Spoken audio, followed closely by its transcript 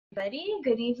Everybody,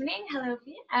 good evening. Hello.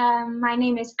 My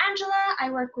name is Angela.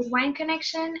 I work with Wine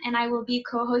Connection, and I will be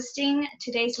co-hosting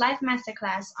today's live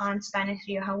masterclass on Spanish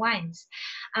Rioja wines.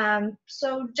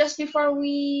 So just before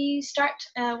we start,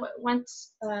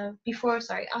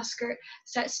 Oscar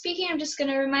starts speaking, I'm just going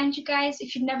to remind you guys,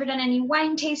 if you've never done any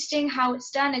wine tasting, how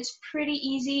it's done. It's pretty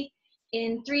easy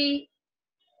in 3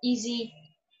 easy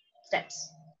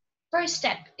steps. First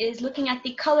step is looking at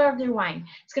the color of the wine.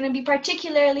 It's going to be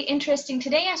particularly interesting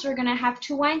today as we're going to have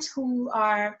 2 wines who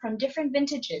are from different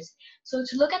vintages. So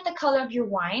to look at the color of your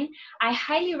wine, I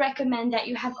highly recommend that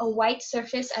you have a white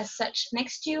surface as such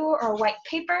next to you or white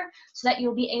paper so that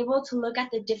you'll be able to look at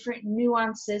the different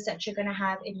nuances that you're going to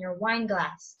have in your wine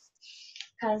glass.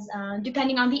 Because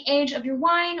depending on the age of your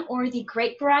wine or the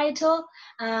grape varietal,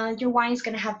 your wine is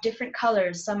going to have different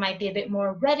colors. Some might be a bit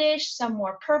more reddish, some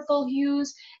more purple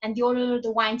hues, and the older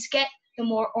the wines get, the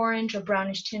more orange or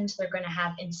brownish tints they're going to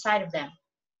have inside of them.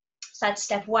 So that's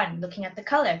step 1, looking at the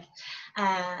color.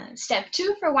 Step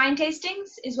 2 for wine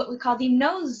tastings is what we call the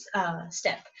nose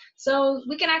step. So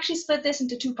we can actually split this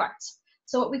into 2 parts.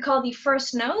 So what we call the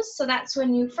first nose, so that's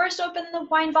when you first open the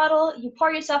wine bottle, you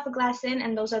pour yourself a glass in,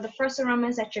 and those are the first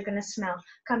aromas that you're going to smell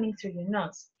coming through your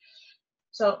nose.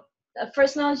 So the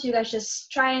first nose, you guys just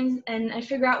try and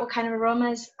figure out what kind of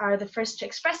aromas are the first to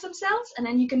express themselves, and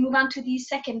then you can move on to the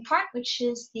second part, which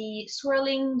is the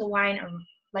swirling the wine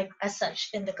like as such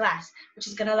in the glass, which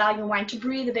is going to allow your wine to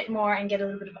breathe a bit more and get a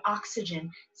little bit of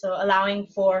oxygen. So allowing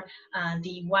for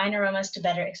the wine aromas to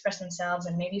better express themselves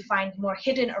and maybe find more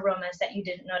hidden aromas that you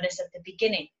didn't notice at the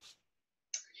beginning.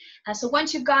 So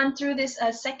once you've gone through this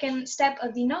second step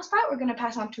of the nose part, we're going to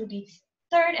pass on to the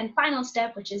third and final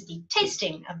step, which is the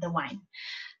tasting of the wine.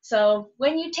 So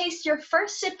when you taste your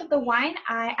first sip of the wine,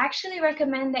 I actually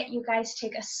recommend that you guys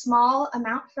take a small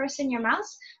amount first in your mouth,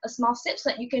 a small sip, so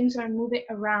that you can sort of move it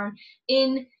around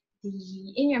in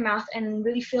your mouth and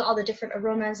really feel all the different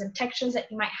aromas and textures that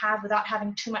you might have without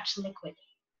having too much liquid.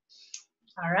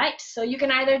 All right, so you can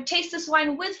either taste this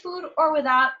wine with food or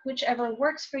without, whichever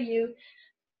works for you.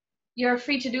 You're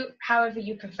free to do however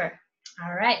you prefer.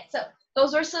 All right, so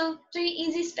those are some 3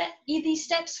 easy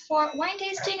steps for wine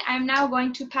tasting. I'm now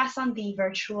going to pass on the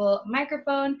virtual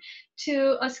microphone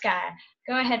to Oscar.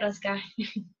 Go ahead, Oscar.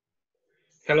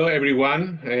 Hello,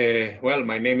 everyone. Well,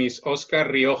 my name is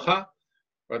Oscar Rioja,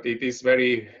 but it is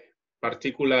very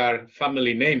particular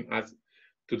family name, as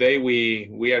today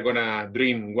we are gonna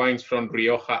drink wines from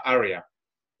Rioja area.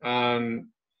 And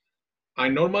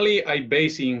I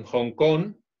base in Hong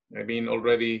Kong. I've been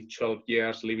already 12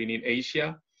 years living in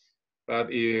Asia.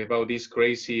 But about this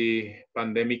crazy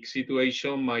pandemic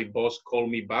situation, my boss called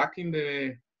me back in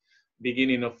the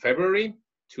beginning of February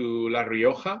to La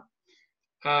Rioja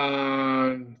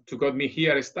to got me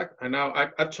here stuck. And now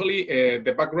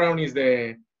the background is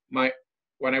when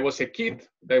I was a kid,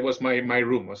 that was my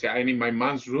room. So I'm in my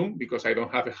mom's room because I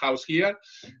don't have a house here.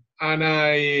 And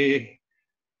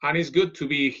it's good to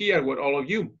be here with all of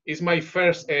you. It's my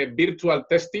first virtual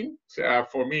testing. So,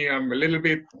 for me, I'm a little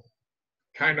bit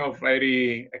kind of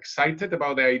very excited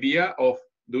about the idea of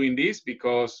doing this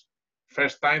because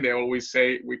first time they always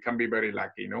say we can be very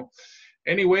lucky, you know.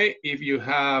 Anyway, if you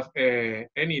have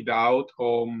any doubt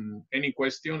or any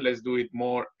question, let's do it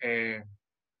more in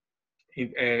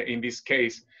this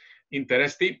case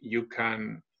interested, you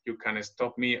can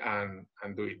stop me and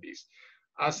do it this.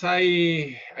 As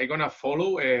I gonna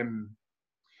follow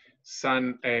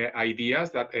some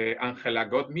ideas that Angela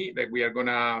got me, that we are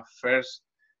gonna first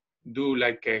do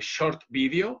like a short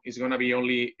video. It's gonna be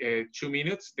only 2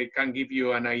 minutes. They can give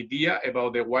you an idea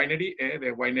about the winery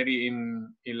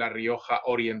in La Rioja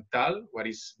Oriental, what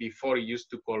is before it used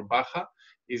to call Baja,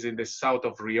 is in the south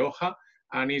of Rioja,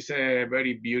 and it's a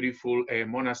very beautiful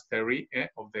monastery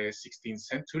of the 16th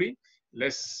century.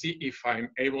 Let's see if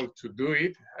I'm able to do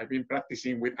it. I've been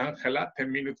practicing with Angela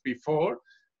 10 minutes before.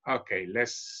 Okay,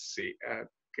 let's see.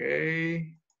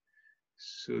 Okay,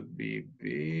 should be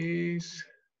this.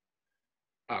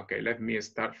 Okay, let me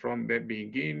start from the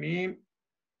beginning.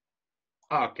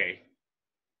 Okay.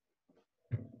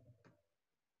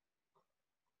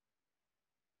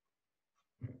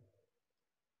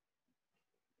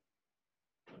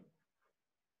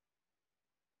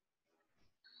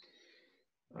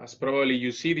 As probably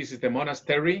you see, this is the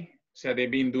monastery. So they've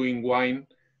been doing wine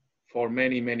for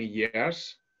many, many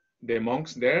years. The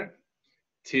monks there,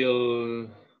 till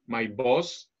my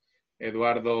boss,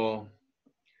 Eduardo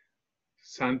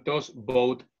Santos,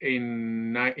 bought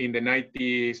in the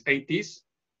 90s, 80s,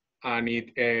 and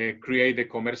it created the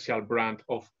commercial brand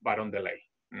of Baron de Ley.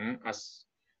 As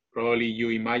probably you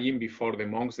imagine, before the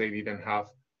monks, they didn't have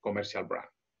commercial brand.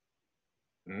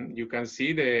 You can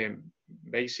see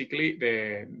basically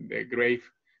the great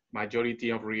majority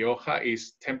of Rioja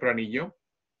is Tempranillo,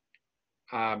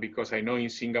 because I know in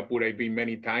Singapore I've been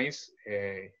many times.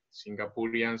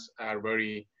 Singaporeans are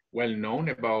very well known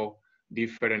about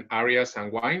different areas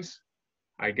and wines.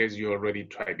 I guess you already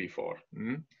tried before.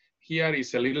 Here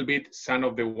is a little bit some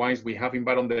of the wines we have in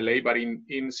Baron de Ley, but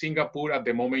in Singapore at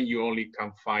the moment you only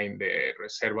can find the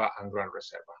Reserva and Gran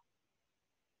Reserva.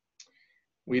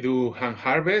 We do hand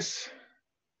harvest,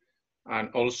 and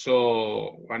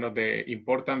also one of the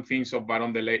important things of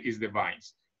Baron de Ley is the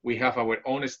vines. We have our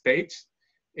own estates.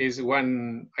 Is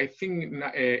one, I think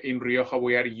in Rioja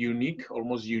we are unique,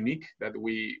 almost unique, that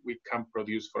we can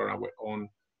produce for our own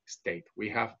state. We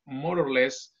have more or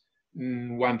less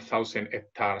 1,000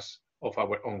 hectares of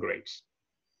our own grapes.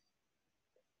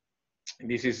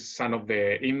 This is some of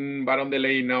in Baron de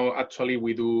Ley now, actually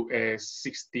we do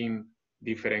 16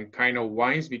 different kind of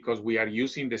wines because we are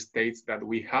using the states that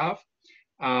we have.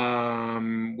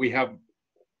 We have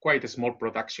quite a small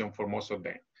production for most of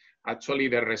them. Actually,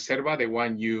 the Reserva, the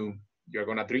one you're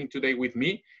gonna drink today with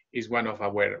me, is one of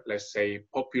our, let's say,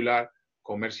 popular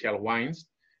commercial wines.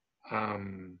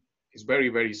 It's very,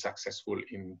 very successful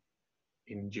in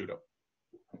Europe.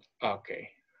 Okay.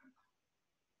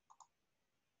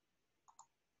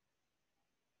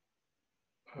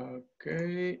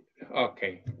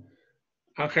 Okay.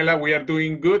 Angela, we are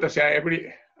doing good.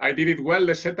 I did it well,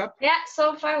 the setup? Yeah,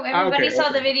 so far everybody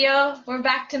saw the video. We're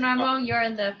back to normal. You're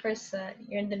in the first,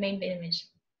 you're in the main image.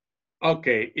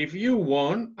 Okay, if you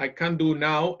want, I can do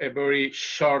now a very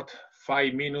short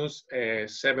 5 minutes,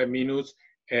 7 minutes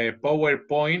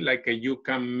PowerPoint, like you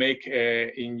can make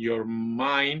in your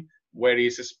mind where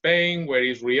is Spain, where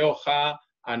is Rioja,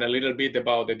 and a little bit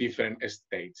about the different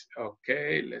states.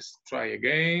 Okay, let's try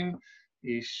again.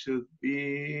 It should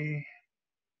be,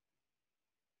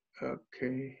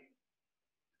 okay.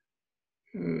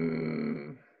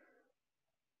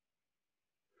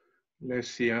 Let's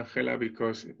see, Angela,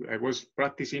 because I was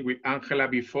practicing with Angela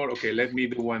before. Okay, let me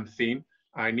do one thing.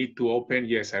 I need to open,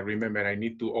 yes, I remember, I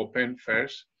need to open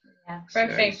first. Yeah,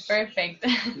 perfect, perfect.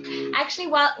 Actually,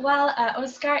 while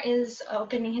Oscar is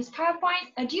opening his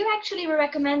PowerPoint, do you actually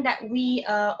recommend that we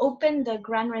open the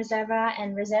Gran Reserva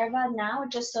and Reserva now,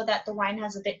 just so that the wine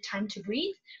has a bit time to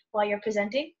breathe while you're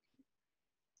presenting?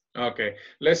 Okay,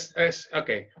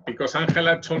 okay, because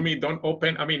Angela told me don't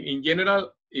open. I mean, in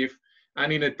general, if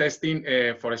I'm in a testing,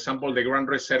 for example, the Gran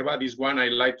Reserva, this one I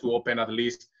like to open at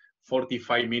least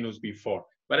 45 minutes before.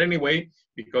 But anyway,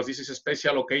 because this is a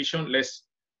special occasion,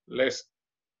 let's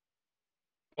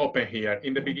open here.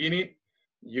 In the beginning,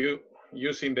 you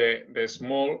using the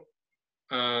small,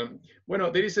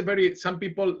 well, there is some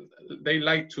people, they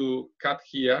like to cut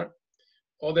here.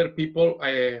 Other people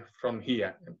from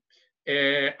here.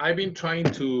 I've been trying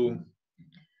to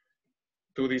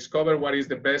discover what is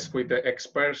the best with the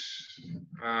experts,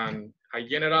 and in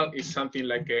general, it's something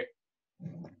like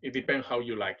it depends how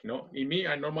you like. No, in me,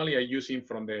 I normally use it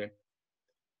from the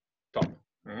top.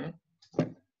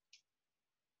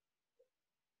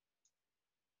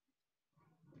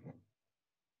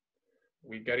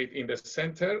 We get it in the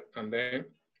center, and then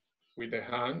with the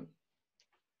hand.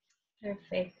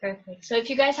 Perfect, perfect. So if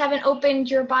you guys haven't opened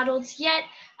your bottles yet,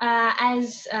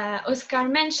 as Oscar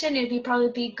mentioned, it'd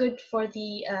probably be good for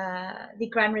the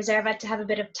Gran Reserva to have a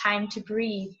bit of time to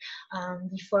breathe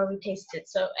before we taste it.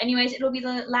 So anyways, it'll be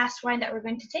the last wine that we're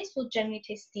going to taste. We'll generally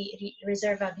taste the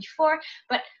Reserva before,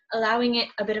 but allowing it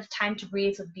a bit of time to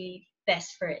breathe would be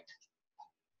best for it.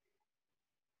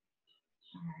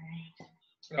 All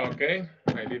right. Okay,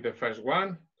 I did the first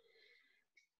one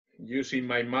using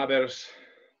my mother's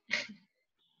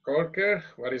corker,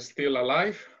 what is still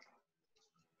alive.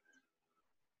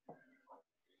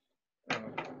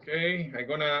 Okay, I'm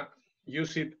gonna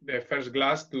use the first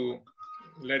glass to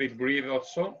let it breathe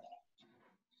also.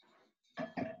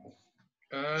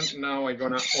 And now I'm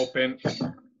gonna open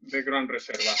the Gran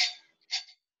Reserva.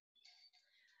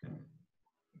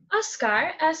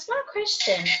 Oscar, a small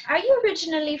question. Are you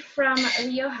originally from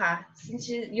Rioja, since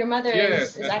your mother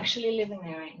is actually living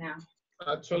there right now?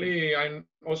 Actually, I'm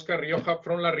Oscar Rioja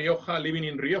from La Rioja, living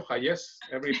in Rioja, yes.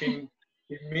 Everything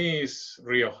in me is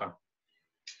Rioja.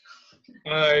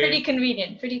 Pretty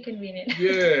convenient, pretty convenient.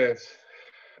 Yes.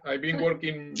 I've been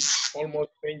working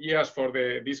almost 10 years for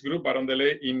this group, Baron de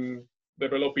Ley, in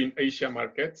developing Asia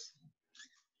markets.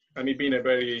 And it's been a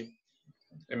very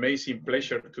amazing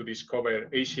pleasure to discover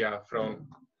Asia from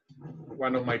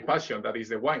one of my passions, that is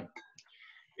the wine.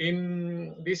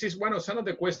 This is some of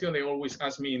the questions they always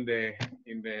ask me in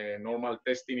the normal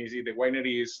testing. Is it the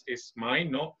winery is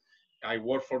mine? No, I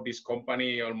work for this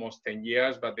company almost 10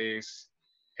 years, but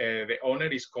The owner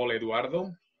is called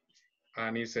Eduardo,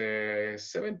 and he's a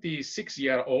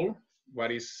 76-year-old.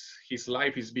 What is his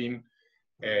life is being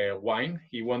wine.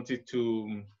 He wanted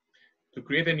to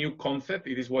create a new concept.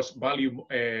 It was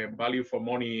value for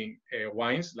money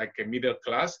wines, like a middle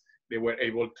class. They were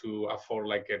able to afford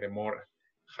like the more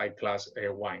high class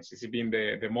wines. It's been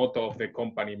the motto of the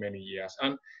company many years.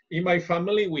 And in my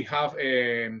family, we have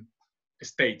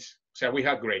estates. So we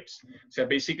have grapes. So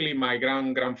basically my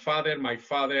grandfather, my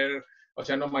father,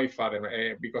 so not my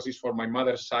father, because it's for my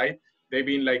mother's side, they've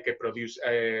been like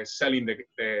selling the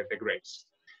grapes.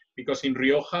 Because in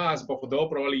Rioja, as Bordeaux,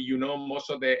 probably you know, most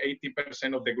of the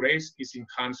 80% of the grapes is in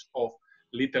hands of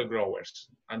little growers.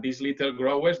 And these little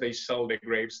growers, they sell the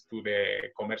grapes to the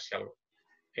commercial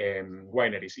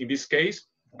wineries. In this case,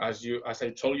 as I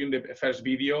told you in the first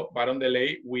video, Baron de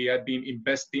Ley, we have been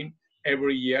investing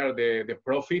every year the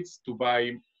profits to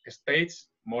buy estates,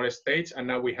 more estates, and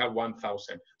now we have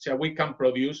 1,000. So we can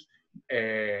produce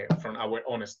from our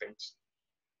own estates.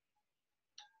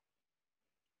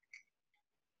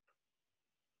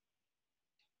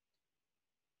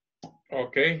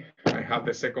 Okay, I have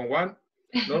the second one.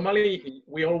 Normally,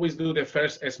 we always do the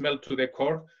first smell to the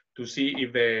core to see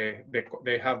if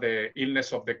they have the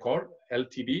illness of the core,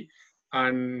 LTD,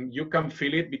 and you can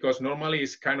feel it because normally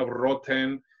it's kind of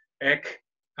rotten egg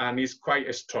and it's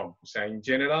quite strong. So in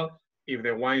general, if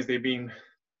the wines they've been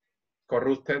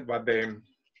corrupted, but the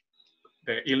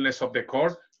illness of the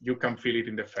core, you can feel it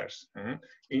in the first.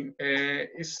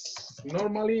 It's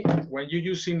normally when you're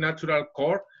using natural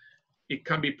core, it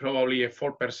can be probably a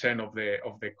 4%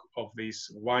 of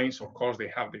these wines. Of course, they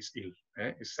have this ill.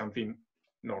 It's something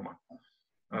normal.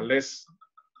 Unless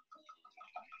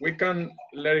we can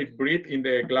let it breathe in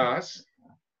the glass,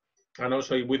 and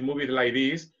also if we move it like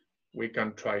this, we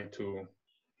can try to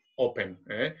open.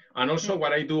 And also,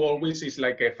 what I do always is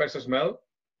like a first smell.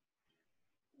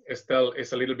 Still,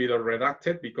 it's a little bit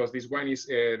redacted because this wine is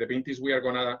the vintage we are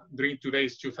gonna drink today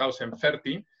is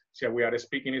 2013. So we are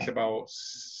speaking is about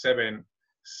seven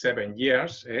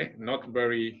years, not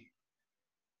very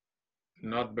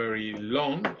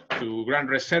long to Gran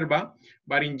Reserva,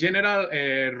 but in general,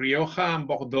 Rioja and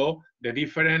Bordeaux, the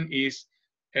difference is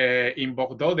in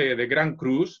Bordeaux, the Grand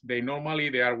Crus, they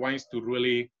are wines to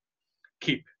really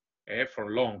keep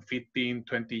for long, 15,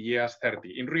 20 years,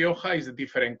 30. In Rioja is a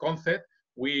different concept.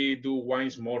 We do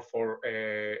wines more for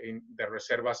in the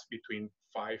reservas between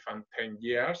 5 and 10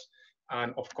 years.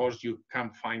 And of course, you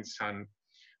can find some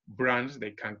brands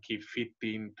they can keep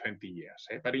 15, 20 years.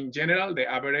 But in general, the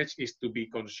average is to be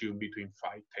consumed between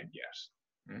 5, 10 years.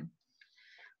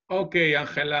 Okay,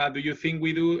 Angela, do you think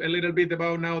we do a little bit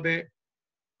about now the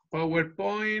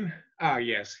PowerPoint? Ah,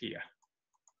 yes, here.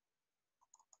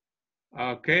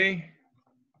 Okay.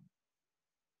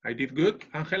 I did good,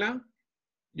 Angela?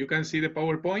 You can see the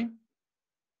PowerPoint?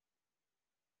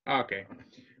 Okay.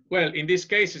 Well, in this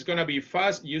case, it's going to be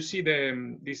fast. You see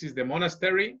this is the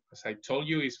monastery. As I told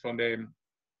you, it's for the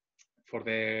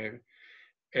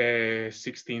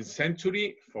 16th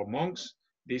century for monks.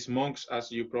 These monks,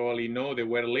 as you probably know, they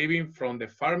were living from the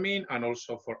farming and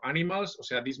also for animals.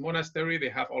 So this monastery, they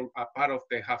have a part of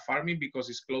they have farming because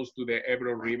it's close to the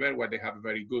Ebro River where they have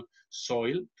very good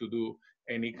soil to do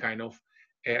any kind of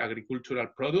agricultural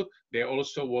product. They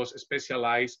also was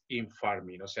specialized in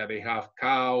farming. So they have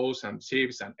cows and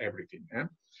sheep and everything.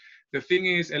 The thing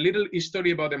is, a little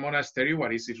history about the monastery,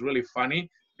 what is really funny.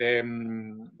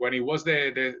 When it was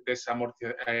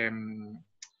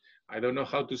I don't know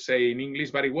how to say in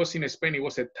English, but it was in Spain. It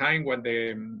was a time when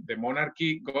the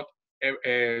monarchy got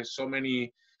so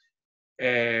many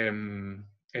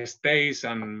estates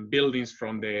and buildings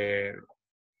from the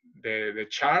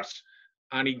church,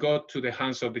 and it got to the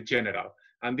hands of the general.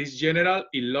 And this general,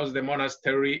 he lost the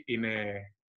monastery in a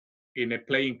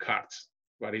playing cards,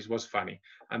 but it was funny.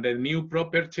 And the new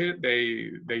property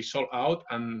they sold out,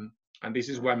 and this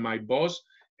is when my boss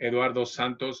Eduardo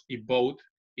Santos he bought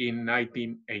in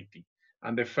 1980.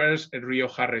 And the first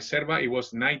Rioja Reserva, it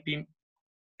was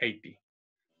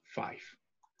 1985.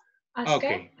 Oscar?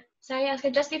 Okay. Sorry,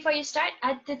 Oscar, just before you start,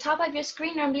 at the top of your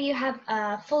screen, normally you have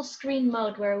a full screen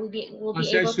mode where we'll be able to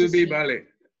see. Vale.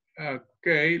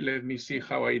 Okay, let me see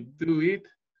how I do it.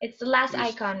 It's the last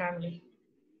icon normally.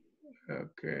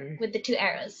 Okay. With the 2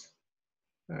 arrows.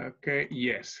 Okay,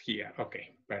 yes, here. Okay,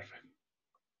 perfect.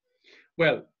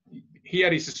 Well,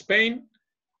 here is Spain,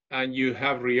 and you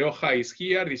have Rioja is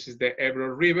here. This is the Ebro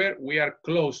River. We are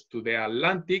close to the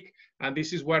Atlantic, and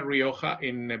this is what Rioja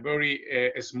in a very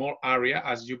small area,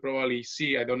 as you probably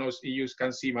see. I don't know if you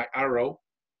can see my arrow.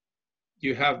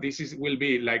 You have, will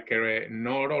be like a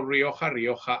Noro Rioja,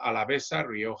 Rioja Alavesa,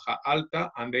 Rioja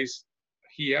Alta, and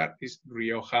here is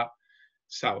Rioja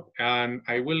South. And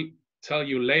I will tell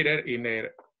you later in a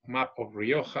map of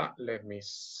Rioja. Let me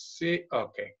see.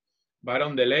 Okay.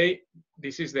 Baron de Ley.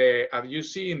 This is the, as you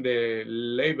see in the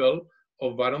label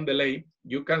of Baron de Ley,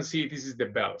 you can see this is the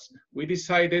bells. We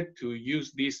decided to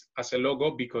use this as a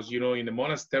logo because, you know, in the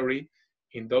monastery,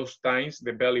 in those times,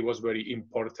 the bell, it was very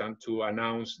important to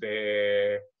announce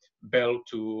the bell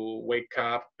to wake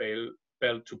up,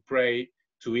 bell to pray,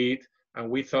 to eat. And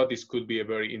we thought this could be a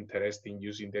very interesting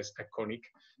using this iconic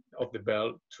of the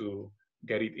bell to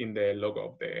get it in the logo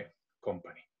of the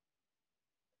company.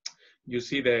 You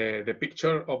see the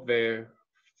picture of the,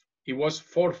 it was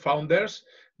 4 founders,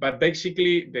 but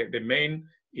basically the main,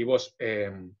 it was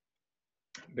the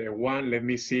one, let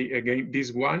me see again,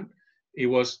 this one, it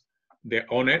was the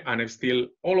owner, and still,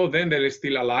 all of them, they're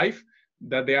still alive,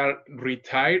 that they are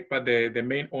retired, but the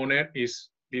main owner is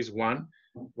this one,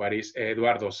 what is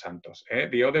Eduardo Santos.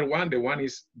 The other one, the one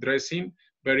is dressing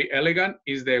very elegant,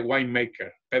 is the winemaker,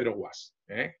 Pedro Was.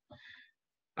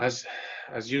 As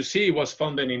you see, it was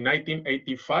founded in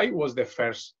 1985, was the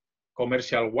first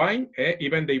commercial wine.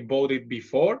 Even they bought it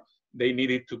before, they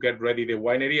needed to get ready the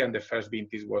winery, and the first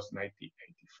vintage was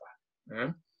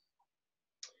 1985.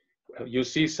 You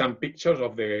see some pictures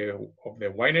of the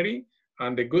winery,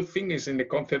 and the good thing is in the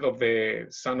concept of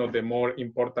some of the more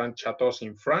important chateaus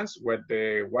in France, where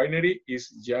the winery is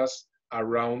just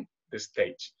around the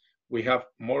stage. We have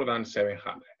more than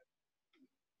 700.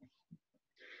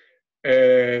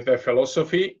 The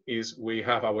philosophy is we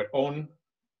have our own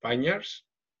vineyards.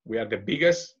 We are the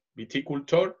biggest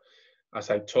viticulture, as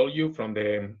I told you, from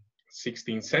the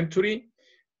 16th century,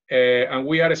 and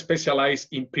we are specialized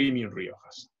in premium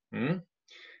Riojas.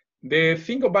 The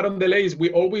thing about Baron de Ley is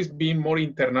we always been more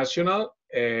international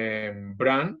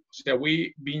brand. So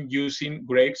we've been using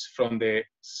grapes from the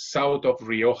south of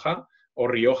Rioja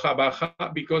or Rioja Baja,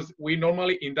 because we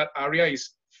normally in that area is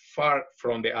far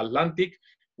from the Atlantic.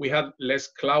 We have less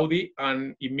cloudy,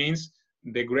 and it means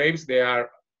the grapes, they are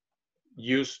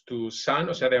used to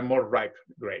sun, so they're more ripe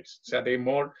grapes. So they're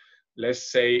more,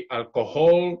 let's say,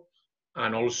 alcohol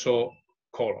and also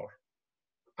color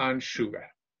and sugar.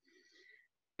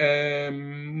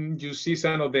 You see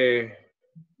some of the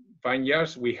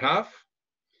vineyards we have.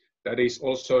 That is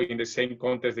also in the same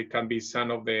context. It can be some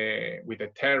of with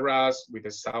the terrace, with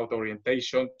the south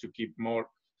orientation to keep more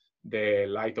the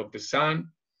light of the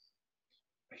sun.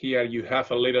 Here you have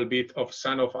a little bit of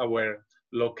some of our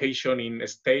location in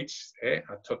estates, a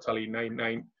totally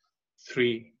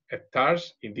 993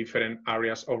 hectares in different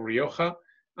areas of Rioja.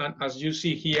 And as you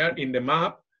see here in the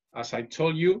map, as I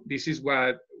told you, this is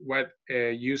what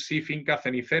you see, Finca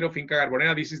Cenicero, Finca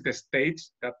Carbonera. This is the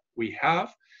estates that we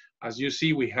have. As you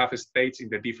see, we have estates in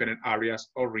the different areas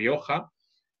of Rioja,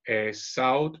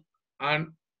 South,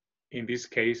 and in this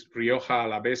case, Rioja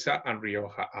Alavesa and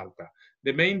Rioja Alta.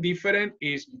 The main difference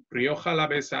is Rioja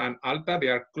Alavesa and Alta, they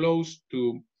are close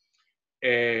to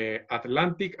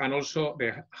Atlantic and also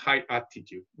the high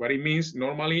altitude. What it means,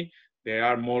 normally, there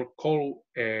are more cold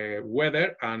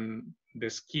weather and the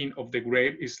skin of the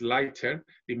grape is lighter.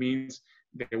 It means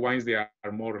the wines, they are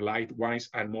more light wines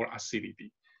and more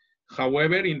acidity.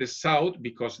 However, in the south,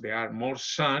 because there are more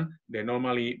sun,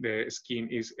 normally the skin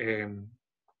is,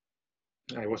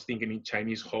 I was thinking in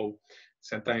Chinese how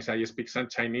sometimes I speak some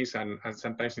Chinese and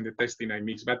sometimes in the testing I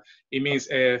mix, but it means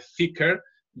thicker,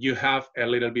 you have a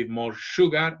little bit more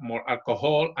sugar, more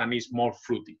alcohol, and it's more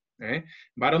fruity.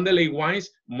 Baron de Ley wines,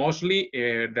 mostly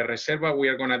the Reserva we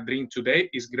are going to drink today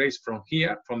is grapes from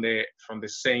here, from the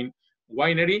same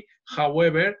winery.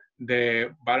 However,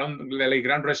 the Baron de Ley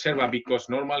Gran Reserva, because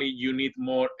normally you need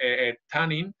more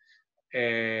tannin,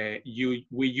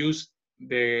 we use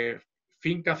the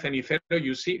Finca Cenicero.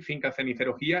 You see Finca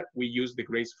Cenicero here, we use the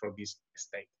grapes from this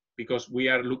estate because we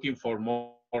are looking for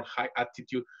more high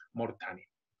altitude, more tannin.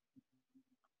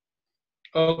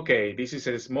 Okay, this is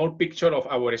a small picture of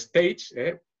our stage,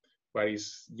 where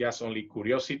is just only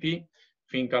curiosity.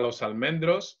 Finca Los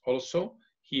Almendros also.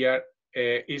 Here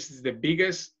is the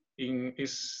biggest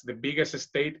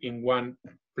estate in one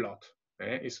plot.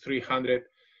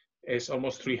 It's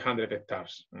almost 300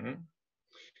 hectares.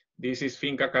 This is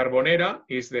Finca Carbonera,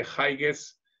 is the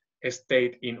highest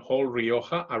estate in whole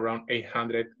Rioja, around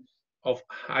 800 of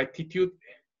altitude.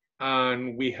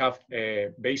 And we have,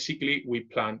 basically, we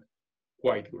plant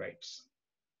white grapes.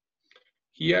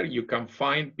 Here you can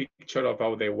find picture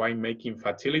about the winemaking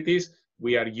facilities.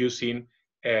 We are using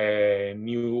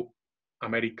new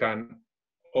American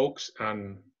oaks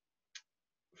and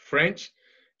French,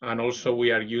 and also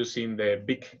we are using the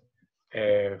big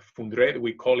fundret,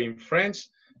 we call in French,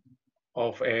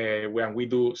 of when we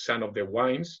do some of the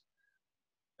wines.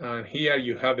 And here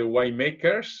you have the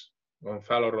winemakers,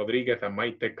 Gonzalo Rodriguez and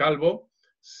Maite Calvo.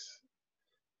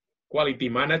 Quality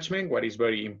management, what is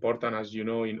very important, as you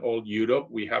know, in all Europe,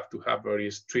 we have to have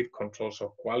very strict controls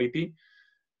of quality.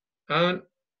 And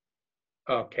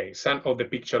okay, some of the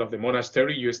picture of the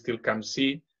monastery, you still can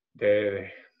see the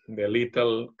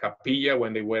little capilla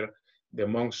when they were the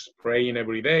monks praying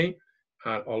every day,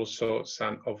 and also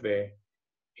some of the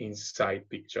inside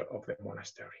picture of the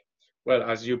monastery. Well,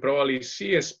 as you probably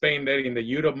see, Spain there in the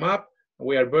Europe map,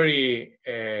 we are very,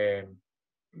 it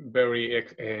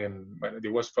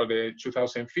was for the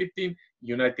 2015,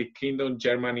 United Kingdom,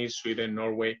 Germany, Sweden,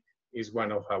 Norway is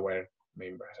one of our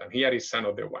members. And here is some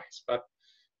of the wines. But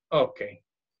okay,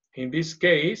 in this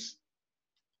case,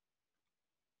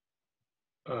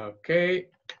 okay,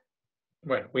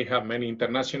 well, we have many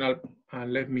international,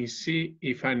 and let me see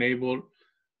if I'm able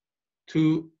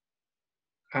to,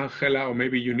 Angela, or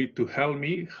maybe you need to help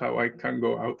me how I can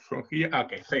go out from here.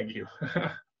 Okay, thank you.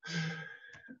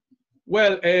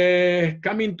 Well,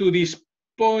 coming to this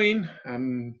point,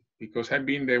 because I've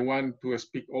been the one to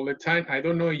speak all the time, I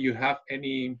don't know if you have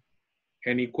any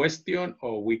question,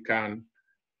 or we can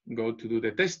go to do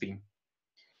the testing.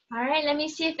 All right, let me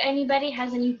see if anybody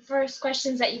has any first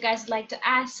questions that you guys would like to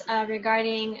ask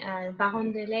regarding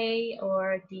Baron de Ley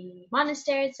or the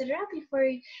monastery, etc.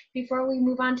 Before we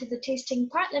move on to the tasting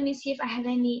part, let me see if I have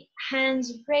any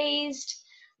hands raised.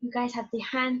 You guys have the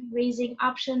hand raising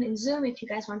option in Zoom if you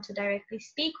guys want to directly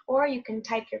speak, or you can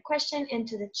type your question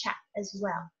into the chat as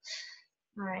well.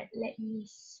 All right, let me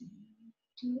see.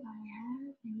 Do I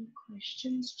have any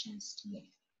questions just yet?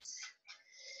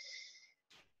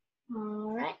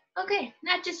 All right, okay,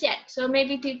 not just yet. So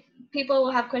maybe people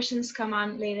will have questions come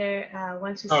on later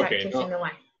once we start tasting the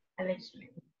wine.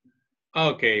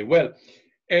 Okay, well,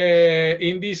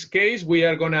 in this case, we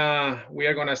are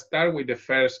gonna start with the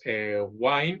first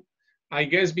wine. I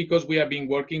guess because we have been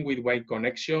working with Wine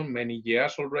Connection many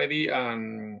years already,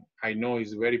 and I know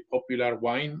it's very popular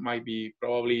wine. Might be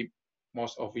probably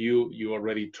most of you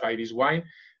already tried this wine.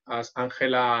 As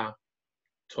Angela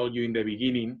told you in the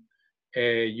beginning,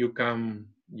 you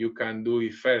can do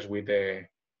it first with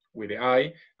the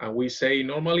eye, and we say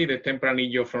normally the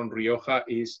Tempranillo from Rioja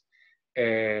is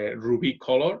ruby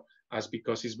color, as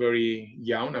because it's very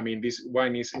young. I mean, this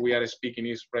wine is we are speaking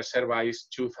is Reserva is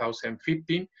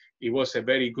 2015. It was a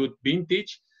very good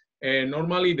vintage.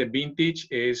 Normally the vintage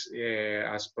is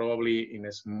as probably in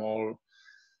a small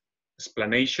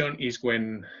explanation is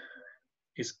when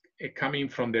it's coming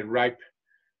from the ripe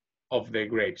of the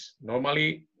grapes.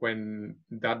 Normally, when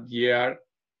that year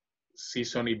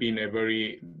season it been a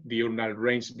very diurnal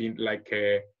rains been like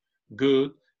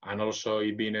good, and also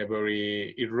it been a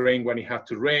very it rained when it had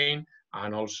to rain,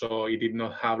 and also it did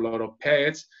not have a lot of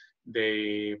pests.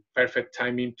 The perfect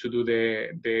timing to do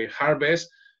the harvest.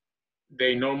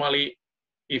 They normally,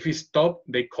 if it's top,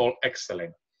 they call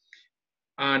excellent,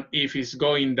 and if it's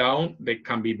going down, they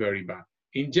can be very bad.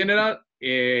 In general,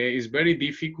 it's very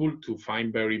difficult to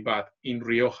find very bad in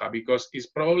Rioja because it's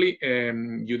probably,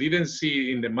 you didn't see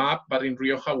it in the map, but in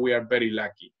Rioja we are very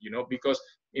lucky, you know, because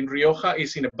in Rioja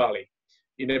is in a valley.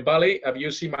 In a valley, if you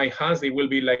see my hands, they will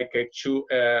be like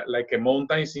a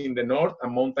mountains in the north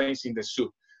and mountains in the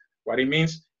south. What it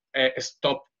means,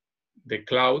 stop the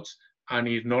clouds, and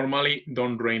it normally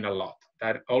don't rain a lot.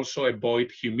 That also avoid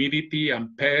humidity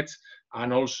and pests,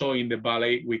 and also in the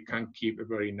valley we can keep a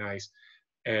very nice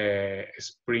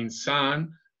spring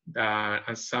sun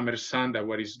and summer sun, that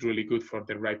what is really good for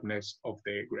the ripeness of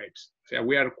the grapes. So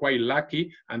we are quite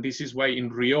lucky, and this is why in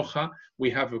Rioja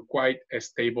we have quite a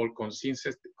stable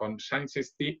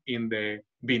consistency in the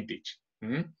vintage.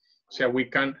 So we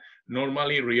can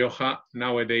normally Rioja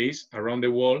nowadays around the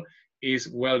world is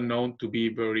well known to be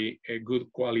very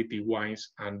good quality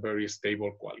wines and very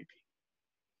stable quality.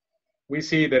 We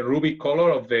see the ruby color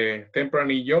of the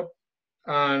Tempranillo.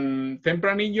 And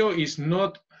Tempranillo is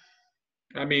not,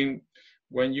 I mean,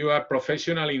 when you are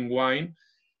professional in wine,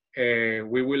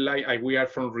 we will like, we are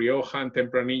from Rioja, and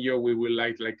Tempranillo, we will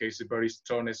like it's a very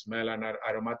strong smell and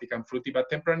aromatic and fruity,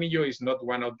 but Tempranillo is not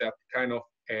one of that kind of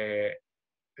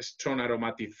strong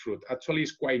aromatic fruit. Actually,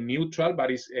 it's quite neutral,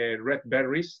 but it's red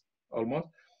berries almost.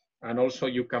 And also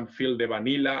you can feel the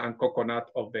vanilla and coconut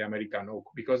of the American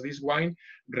oak, because this wine,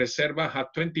 Reserva,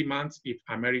 had 20 months if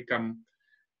American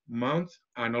month,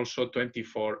 and also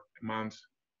 24 months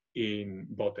in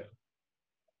bottle.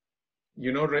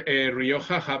 You know,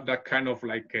 Rioja have that kind of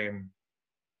like,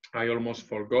 I almost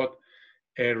forgot,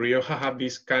 Rioja have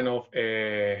this kind of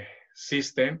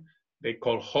system they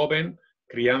call Joven,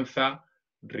 Crianza,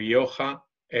 Rioja,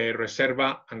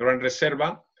 Reserva, and Gran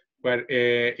Reserva. but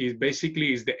it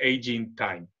basically is the aging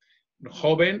time.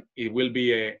 Joven, it will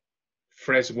be a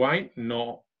fresh wine,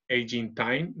 no aging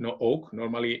time, no oak.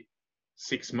 Normally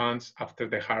 6 months after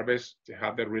the harvest, they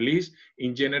have the release.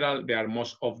 In general, they are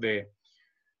most of the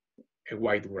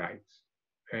white varieties.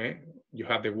 You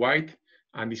have the white,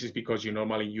 and this is because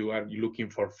you are looking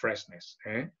for freshness,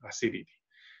 acidity.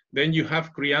 Then you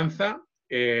have crianza.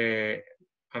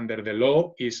 Under the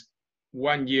law is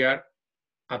 1 year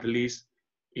at least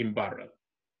in barrel.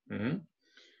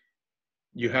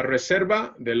 You have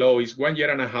reserva. The law is 1.5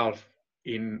 years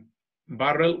in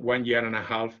barrel, 1.5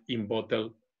 years in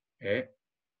bottle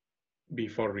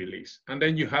before release. And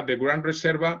then you have the Gran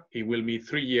Reserva. It will be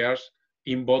 3 years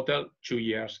in bottle, 2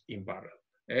 years in barrel.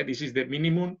 This is the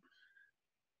minimum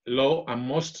law, and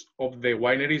most of the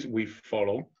wineries we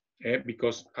follow,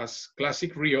 because as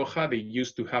classic Rioja, they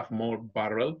used to have more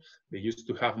barrel. They used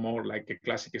to have more like a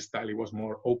classic style. It was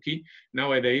more oaky.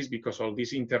 Nowadays, because all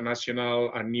these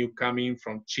international and new coming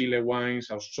from Chile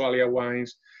wines, Australia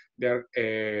wines, they're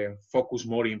focused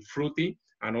more in fruity.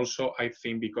 And also, I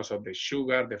think because of the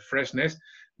sugar, the freshness,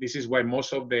 this is why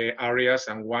most of the areas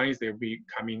and wines, they'll be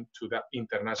coming to that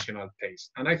international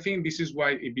taste. And I think this is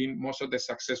why it been most of the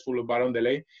successful Baron de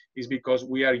Ley is because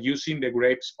we are using the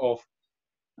grapes of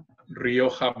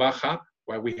Rioja Baja,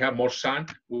 where we have more sun,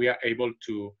 we are able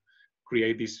to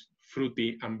create this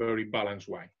fruity and very balanced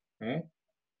wine.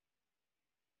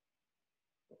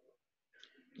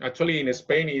 Actually, in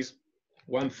Spain is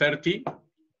 1:30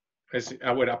 as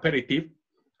our aperitif,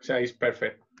 so it's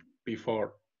perfect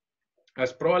before.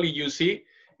 As probably you see,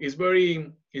 it's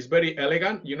very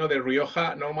elegant. You know, the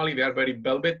Rioja, normally they are very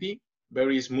velvety,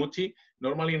 very smoothy.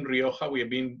 Normally in Rioja, we have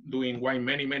been doing wine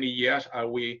many years,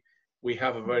 and we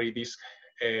have a very this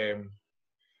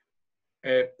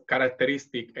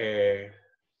characteristic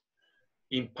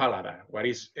in palate, what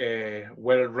is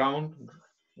well-round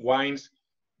wines,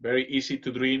 very easy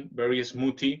to drink, very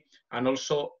smoothie, and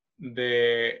also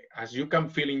as you can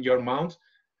feel in your mouth,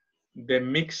 the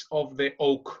mix of the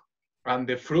oak and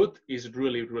the fruit is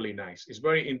really nice. It's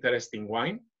very interesting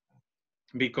wine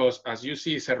because as you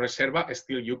see, it's a reserva,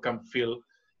 still you can feel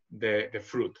the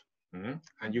fruit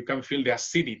and you can feel the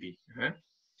acidity.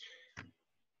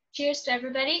 Cheers to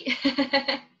everybody.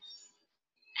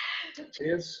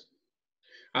 Cheers.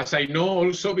 As I know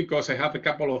also, because I have a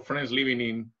couple of friends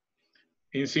living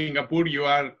in Singapore, you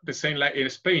are the same like in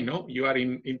Spain, no? You are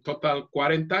in total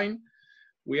quarantine.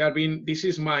 This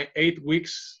is my 8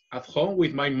 weeks at home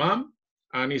with my mom,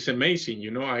 and it's amazing.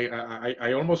 You know,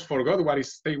 I almost forgot what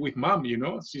is stay with mom, you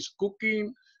know. She's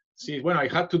cooking. I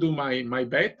had to do my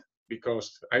bed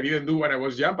because I didn't do when I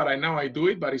was young, but now I do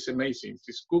it, but it's amazing.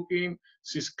 She's cooking,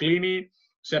 she's cleaning.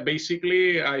 So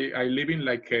basically I live in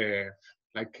like a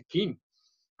king.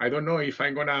 I don't know if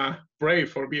I'm gonna pray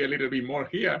for be a little bit more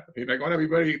here. It's gonna be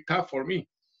very tough for me.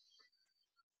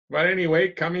 But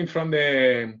anyway, coming from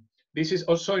this is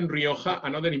also in Rioja.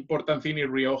 Another important thing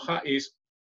in Rioja is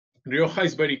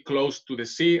very close to the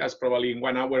sea, as probably in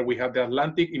 1 hour we have the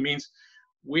Atlantic. It means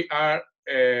we eat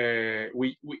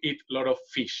a lot of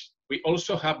fish. We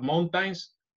also have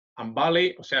mountains and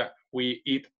valley, so we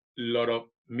eat a lot of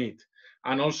meat.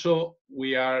 And also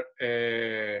we are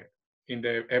in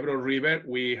the Ebro River,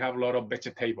 we have a lot of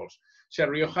vegetables. So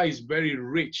Rioja is very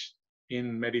rich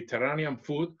in Mediterranean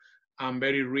food and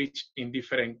very rich in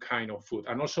different kind of food.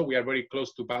 And also we are very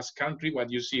close to Basque Country. What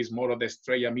you see is more of the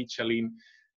Estrella Michelin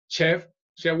chef.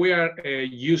 So we are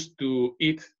used to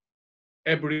eat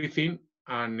everything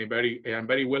and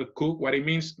very well cooked. What it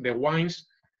means, the wines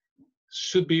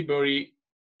should be very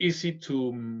easy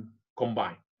to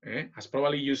combine. As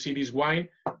probably you see, this wine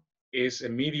is a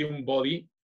medium body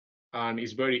and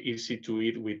it's very easy to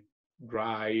eat with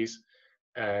rice,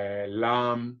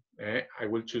 lamb. I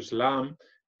will choose lamb,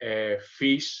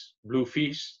 fish, blue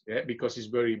fish, because it's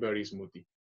very smoothie.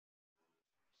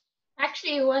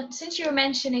 Actually, since you were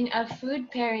mentioning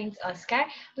food pairings, Oscar,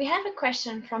 we have a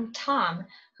question from Tom,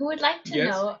 who would like to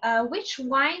know which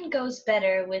wine goes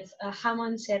better with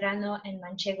jamón serrano and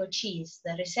manchego cheese,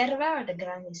 the Reserva or the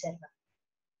Gran Reserva?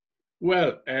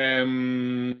 Well,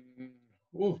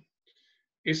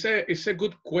 it's a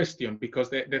good question, because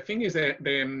the thing is that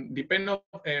depend on,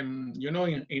 you know,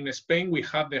 in Spain we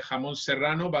have the jamón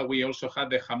serrano, but we also have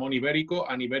the jamón ibérico,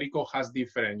 and ibérico has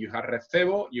different. You have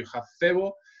recebo, you have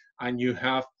cebo, and you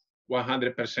have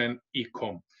 100%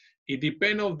 ecom. It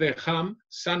depends on the ham.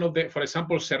 Some of the, for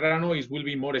example, serrano will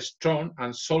be more strong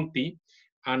and salty,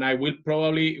 and I will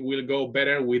probably go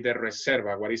better with the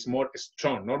reserva, what is more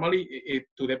strong. Normally,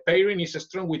 to the pairing is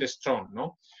strong with strong,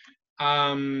 no?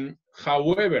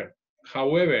 However,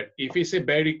 However, if it's a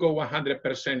Iberico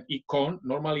 100% Icon,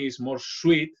 normally it's more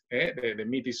sweet, the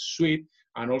meat is sweet,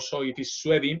 and also if it's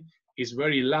sweating, it's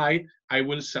very light, I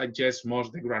will suggest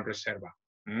most the Gran Reserva.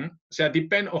 So it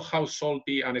depends on how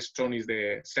salty and strong is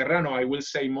the Serrano. I will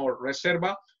say more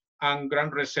Reserva, and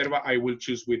Gran Reserva I will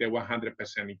choose with the 100%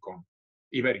 Icon,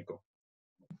 Iberico.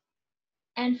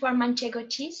 And for Manchego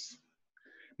cheese?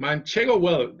 Manchego,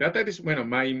 well, that is, bueno,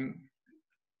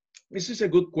 this is a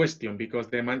good question because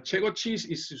the Manchego cheese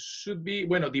should be,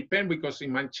 bueno, depend because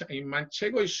in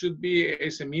Manchego it should be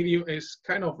is a medium, it's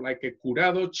kind of like a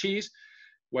curado cheese.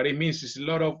 What it means is a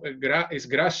lot of, it's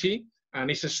grassy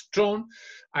and it's strong.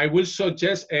 I will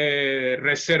suggest a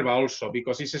Reserva also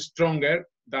because it's stronger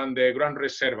than the Gran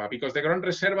Reserva because the Gran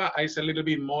Reserva is a little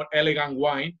bit more elegant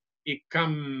wine. It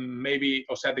can maybe,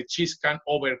 o sea, the cheese can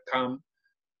overcome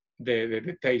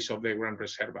the taste of the Gran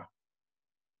Reserva.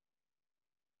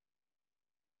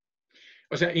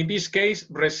 O sea, in this case,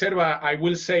 Reserva, I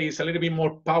will say, is a little bit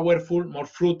more powerful, more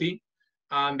fruity,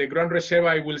 and the Gran Reserva,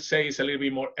 I will say, is a little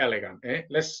bit more elegant.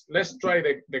 Let's try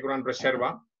the Gran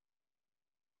Reserva.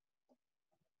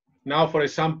 Now, for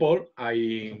example,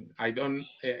 when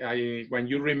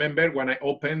you remember, when I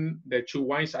opened the two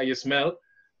wines, I smelled,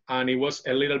 and it was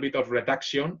a little bit of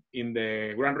reduction in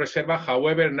the Gran Reserva.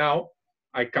 However, now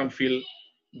I can feel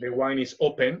the wine is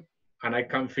open, and I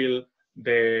can feel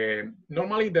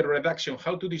normally the reduction,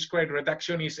 how to describe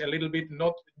reduction is a little bit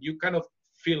not, you cannot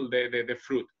feel the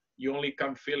fruit. You only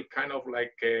can feel kind of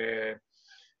like,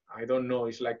 I don't know,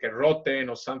 it's like a rotten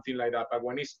or something like that. But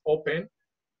when it's open,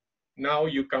 now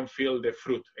you can feel the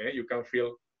fruit. You can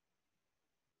feel.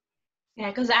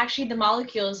 Yeah, because actually the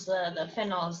molecules, the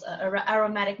phenols,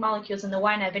 aromatic molecules in the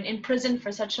wine have been imprisoned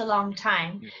for such a long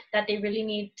time that they really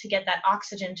need to get that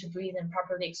oxygen to breathe and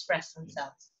properly express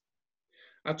themselves.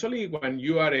 Actually, when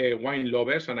you are a wine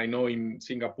lovers, and I know in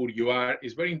Singapore you are,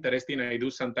 it's very interesting. I do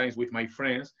sometimes with my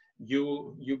friends.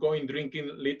 You go in drinking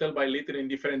little by little in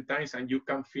different times, and you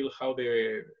can feel how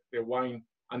the wine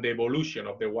and the evolution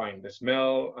of the wine, the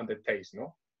smell and the taste,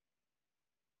 no?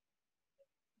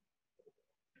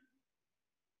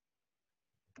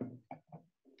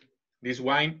 This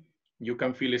wine, you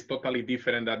can feel is totally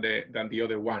different than the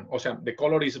other one. O sea, the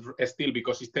color is still,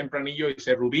 because it's Tempranillo, it's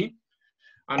a ruby.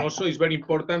 And also it's very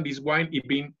important, this wine, it's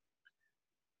been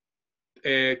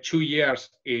 2 years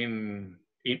in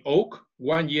oak,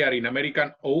 1 year in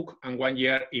American oak, and 1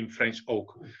 year in French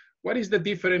oak. What is the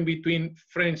difference between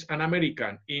French and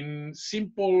American? In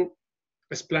simple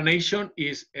explanation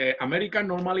is American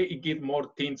normally it gives more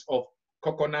tints of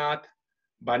coconut,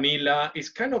 vanilla, it's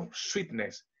kind of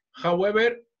sweetness.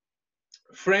 However,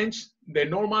 French,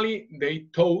 normally they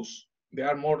toast, they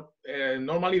are more,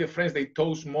 normally the French, they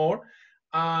toast more,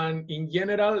 and in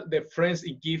general, the French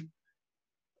give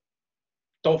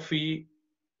toffee,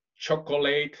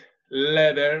 chocolate,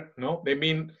 leather, no? They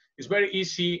mean, it's very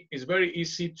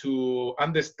easy to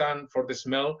understand for the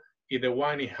smell if the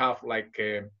wine it have like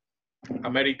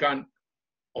American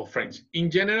or French. In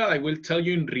general, I will tell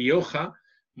you in Rioja,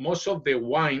 most of the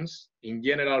wines, in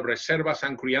general, Reservas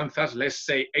and Crianzas, let's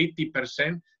say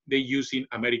 80%, they use in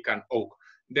American oak.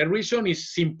 The reason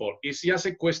is simple. It's just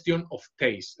a question of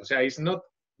taste. O sea, it's not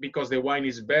because the wine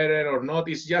is better or not.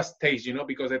 It's just taste, you know,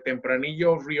 because the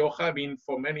Tempranillo of Rioja been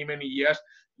for many, many years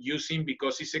using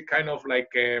because it's a kind of like,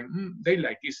 they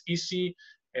like, it's easy.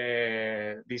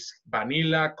 This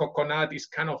vanilla, coconut is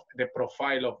kind of the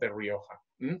profile of the Rioja.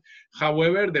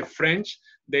 However, the French,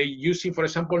 they using, for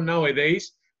example,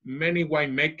 nowadays, many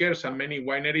winemakers and many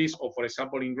wineries, or for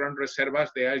example, in Grand Reservas,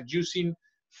 they are using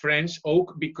French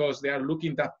oak because they are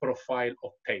looking that profile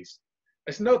of taste.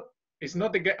 It's not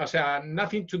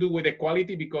nothing to do with the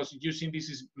quality, because using this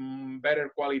is better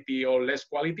quality or less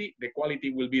quality. The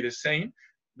quality will be the same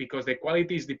because the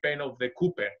quality is depend of the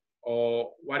cooper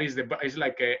or what is it's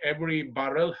like every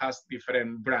barrel has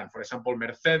different brand. For example,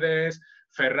 Mercedes,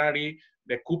 Ferrari,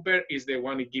 the cooper is the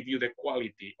one that give you the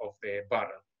quality of the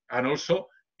barrel. And also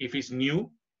if it's new,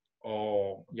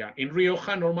 or yeah, in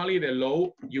Rioja, normally the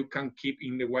low you can keep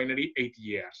in the winery 8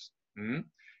 years.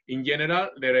 In general,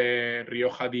 the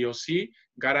Rioja DOC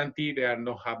guarantee they are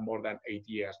not have more than 8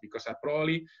 years, because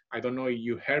probably, I don't know if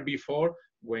you heard before,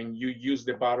 when you use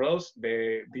the barrels,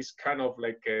 this kind of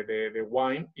like the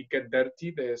wine, it get dirty,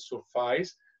 the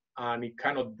surface, and it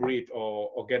cannot breathe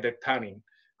or get the tannin.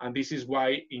 And this is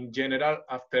why, in general,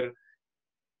 after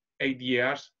 8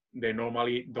 years, they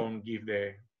normally don't give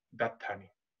that tannin.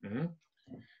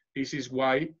 This is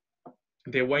why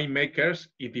the winemakers,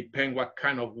 it depends what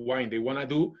kind of wine they want to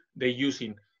do. They're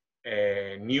using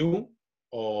new,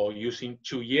 or using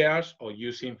 2 years, or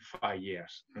using 5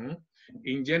 years.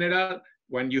 In general,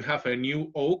 when you have a new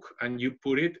oak and you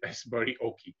put it, it's very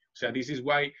oaky. So this is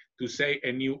why to say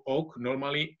a new oak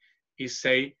normally is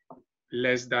say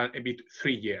less than a bit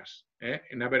 3 years,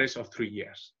 an average of 3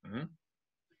 years.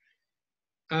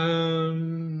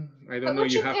 I don't What know.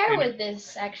 would you have pair any... with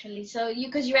this actually? So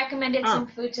because you recommended some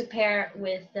food to pair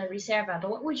with the Reserva, but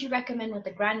what would you recommend with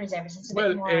the Gran Reserva since it's a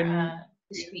bit more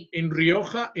discreet? In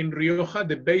Rioja,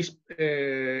 the base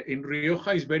in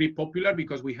Rioja is very popular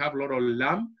because we have a lot of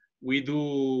lamb. We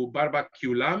do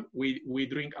barbecue lamb. We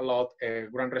drink a lot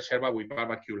Gran Reserva with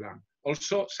barbecue lamb.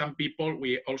 Also, some people,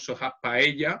 we also have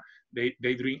paella.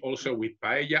 They drink also with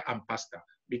paella and pasta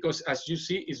because, as you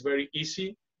see, it's very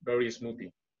easy, very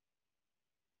smoothie.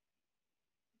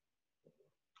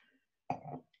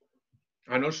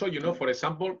 And also, you know, for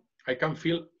example, I can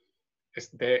feel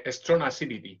the strong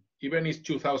acidity. Even in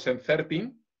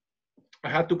 2013, I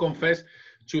had to confess,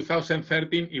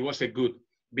 2013, it was a good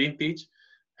vintage.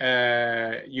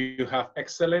 You have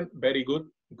excellent, very good,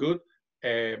 good,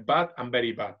 bad, and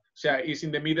very bad. So it's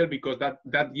in the middle because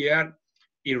that year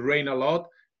it rained a lot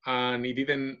and it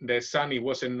didn't, the sun, it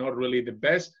wasn't not really the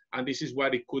best. And this is why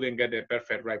it couldn't get the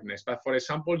perfect ripeness. But for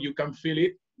example, you can feel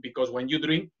it because when you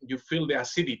drink, you feel the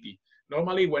acidity.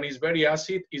 Normally when it's very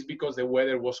acid, it's because the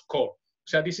weather was cold.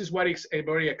 So this is what is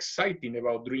very exciting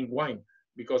about drink wine,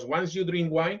 because once you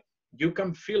drink wine, you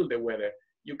can feel the weather.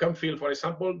 You can feel, for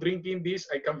example, drinking this,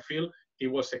 I can feel it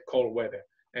was a cold weather.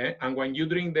 And when you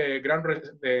drink the Gran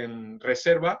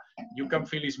Reserva, you can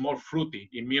feel it's more fruity,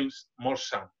 it means more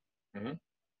sun.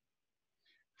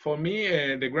 For me,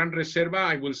 the Gran Reserva,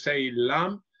 I will say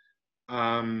lamb,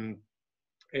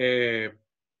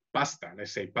 pasta,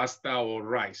 let's say pasta or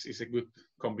rice is a good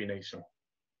combination.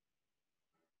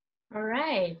 All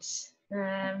right.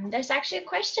 There's actually a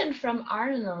question from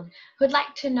Arnold who'd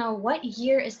like to know what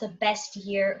year is the best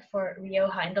year for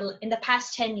Rioja in the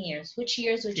past 10 years. Which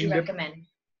years would you recommend?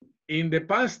 In the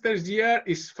past year,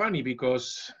 it's funny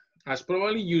because as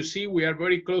probably you see, we are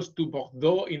very close to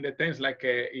Bordeaux in the sense like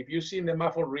if you see in the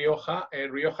map of Rioja,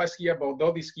 Rioja is here,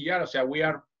 Bordeaux is here. So we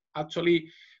are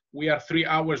 3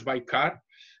 hours by car.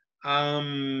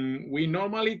 We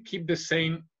normally keep the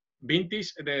same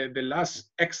vintage. The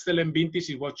last excellent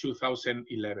vintage was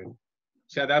 2011.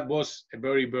 So that was a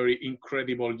very, very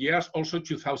incredible years. Also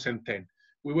 2010.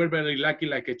 We were very lucky,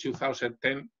 like a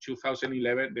 2010,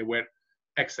 2011, they were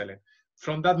excellent.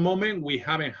 From that moment, we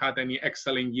haven't had any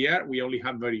excellent year. We only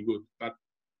have very good, but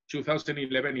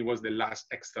 2011, it was the last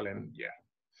excellent year.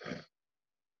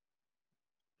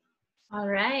 All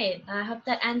right, I hope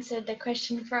that answered the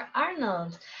question for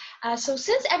Arnold. So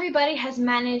since everybody has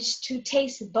managed to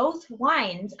taste both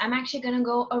wines, I'm actually gonna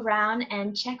go around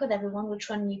and check with everyone which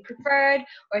one you preferred,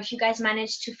 or if you guys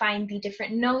managed to find the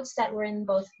different notes that were in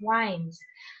both wines.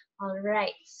 All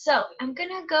right, so I'm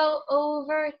gonna go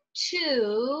over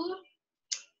to,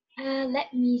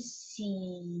 let me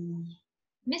see,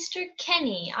 Mr.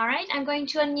 Kenny. All right, I'm going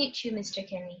to unmute you, Mr.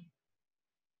 Kenny.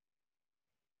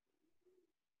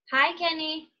 Hi,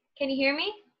 Kenny. Can you hear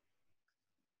me?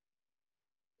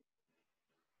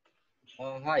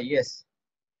 Hi, yes.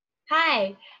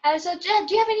 Hi. So do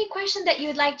you have any question that you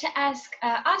would like to ask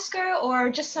Oscar, or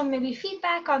just some maybe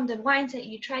feedback on the wines that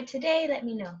you tried today? Let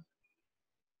me know.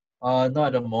 Not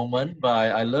at the moment,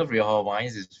 but I love Rioja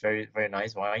wines. It's very, very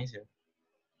nice wines. Yeah.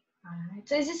 All right.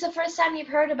 So is this the first time you've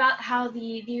heard about how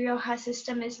the Rioja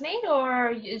system is made,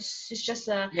 or it's just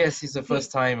a... Yes, it's the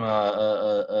first time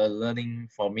learning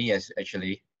for me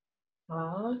actually.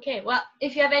 Oh, okay. Well,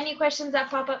 if you have any questions that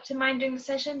pop up to mind during the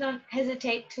session, don't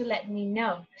hesitate to let me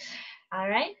know. All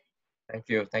right? Thank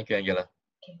you, Angela.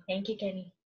 Okay, thank you,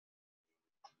 Kenny.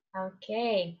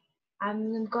 Okay,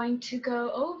 I'm going to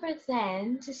go over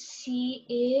then to see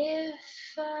if,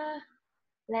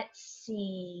 let's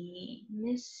see,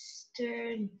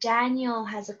 Mr. Daniel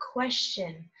has a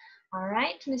question. All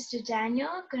right, Mr. Daniel,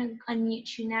 I'm going to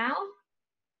unmute you now.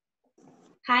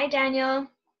 Hi, Daniel.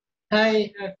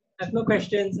 Hi, I have no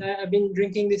questions. I've been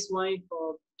drinking this wine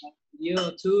for a year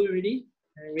or two already.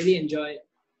 I really enjoy it.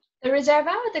 The Reserva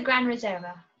or the Gran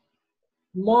Reserva?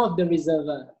 More of the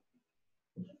Reserva.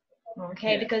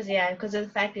 Okay, yeah. because of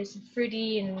the fact it's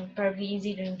fruity and probably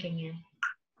easy drinking.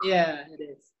 Yeah, it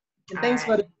is. And thanks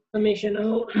for the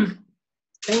informational.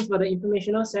 Thanks for the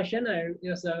informational session. It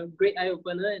was a great eye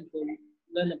opener and to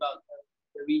learn about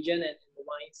the region and the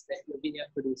wines that your vineyard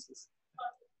produces.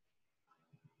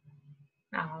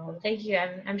 Oh, thank you.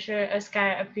 I'm sure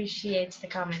Oscar appreciates the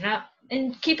comment.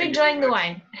 And keep enjoying the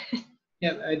wine.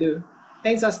 Yeah, I do.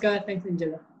 Thanks, Oscar. Thanks,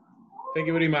 Angela. Thank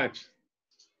you very much.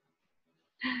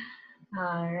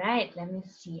 All right, let me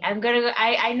see. I'm gonna go.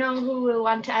 I know who will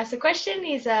want to ask a question.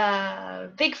 He's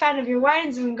a big fan of your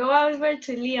wines. We can go over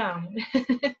to Leon.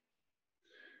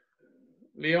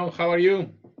 Leon, how are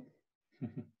you?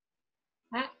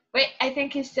 Wait, I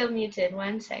think he's still muted.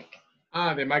 One sec.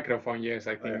 Ah, the microphone, yes,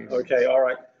 I think. Okay, all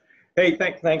right. Hey,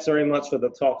 thanks very much for the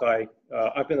talk.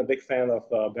 I've been a big fan of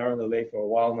Baron de Ley for a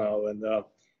while now, and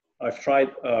I've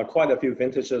tried quite a few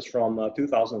vintages from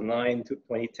 2009 to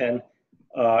 2010.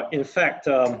 In fact,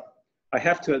 I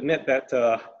have to admit that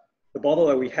the bottle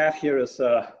that we have here is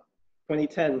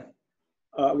 2010.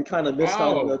 We kind of missed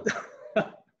out on it.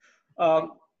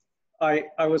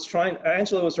 I was trying.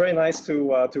 Angela, it was very nice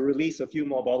to release a few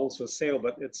more bottles for sale,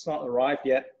 but it's not arrived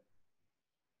yet.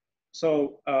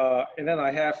 So, and then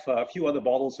I have a few other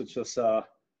bottles, which is, I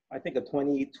think a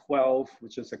 2012,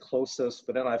 which is the closest,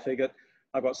 but then I figured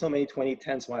I've got so many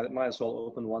 2010s, so I might as well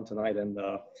open one tonight. And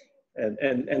the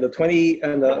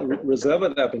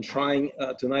Reserva that I've been trying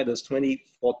tonight is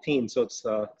 2014, so it's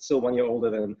still 1 year older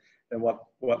than what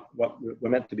we're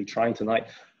meant to be trying tonight.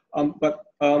 But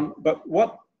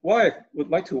what I would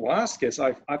like to ask is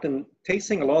I've been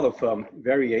tasting a lot of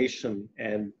variation,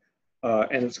 and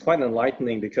it's quite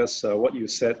enlightening because what you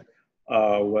said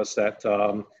was that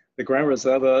the Grand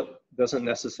Reserva doesn't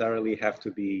necessarily have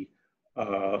to be,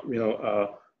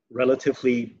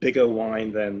 relatively bigger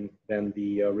wine than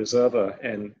the Reserva.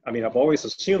 And I mean, I've always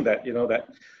assumed that,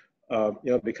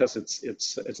 because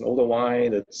it's an older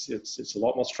wine, it's a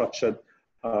lot more structured,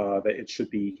 that it should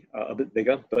be a bit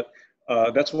bigger. But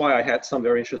that's why I had some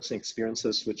very interesting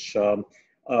experiences, which the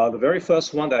very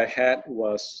first one that I had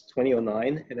was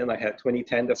 2009, and then I had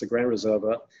 2010, that's a Grand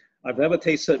Reserva. I've never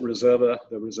tasted the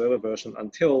Reserva version,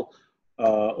 until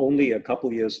only a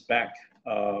couple years back.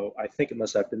 I think it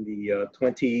must have been the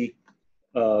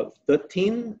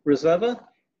 2013 Reserva.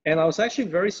 And I was actually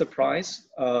very surprised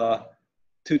to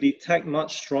detect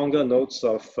much stronger notes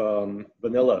of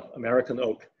vanilla, American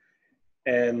oak.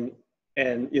 And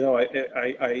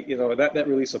that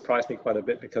really surprised me quite a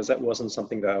bit, because that wasn't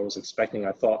something that I was expecting.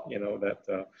 I thought,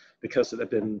 that because it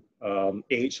had been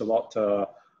aged a lot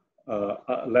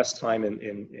less time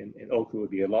in oak, it would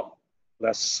be a lot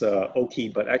less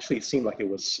oaky, but actually it seemed like it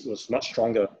was much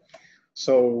stronger.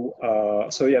 So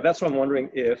yeah, that's what I'm wondering,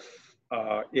 if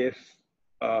is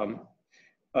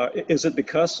it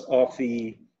because of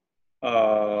the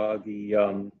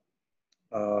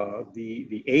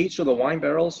age of the wine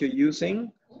barrels you're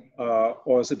using,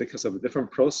 or is it because of a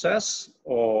different process,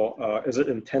 or is it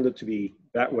intended to be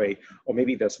that way? Or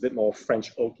maybe there's a bit more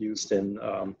French oak used in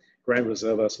Grand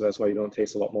Reserva, so that's why you don't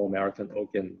taste a lot more American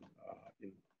oak in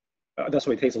that's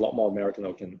why it tastes a lot more American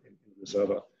oak in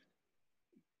Reserva.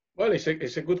 Well, it's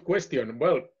a good question.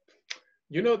 Well,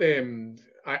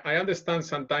 I understand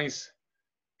sometimes,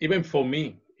 even for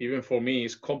me,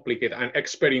 it's complicated. I'm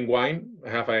expert in wine. I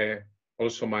have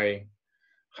also my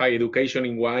high education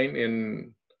in wine,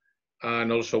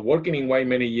 and also working in wine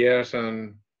many years,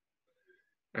 and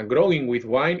growing with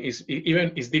wine is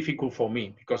difficult for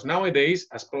me, because nowadays,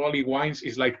 as probably wines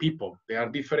is like people. There are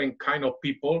different kind of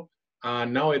people,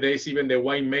 and nowadays even the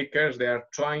winemakers, they are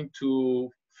trying to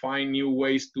find new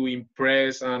ways to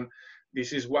impress. And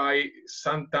this is why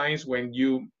sometimes when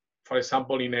you, for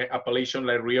example, in an appellation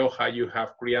like Rioja, you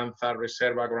have Crianza,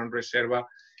 Reserva, Gran Reserva,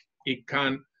 it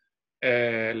can,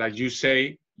 like you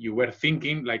say, you were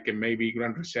thinking like maybe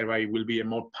Gran Reserva, it will be a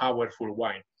more powerful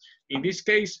wine. In this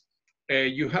case,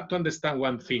 you have to understand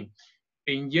one thing.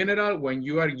 In general, when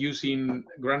you are using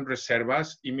Gran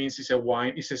Reservas, it means it's a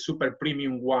wine, it's a super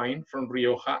premium wine from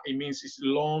Rioja. It means it's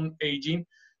long aging.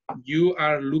 You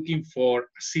are looking for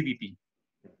acidity,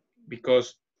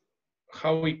 because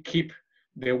how we keep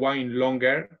the wine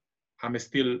longer, I'm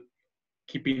still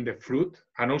keeping the fruit.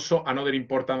 And also another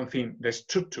important thing, the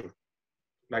structure.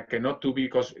 Like not to be,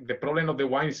 because the problem of the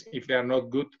wines, if they are not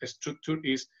good structure,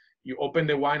 is you open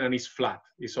the wine and it's flat,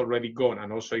 it's already gone,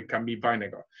 and also it can be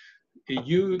vinegar.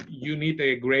 You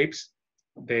need grapes,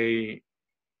 they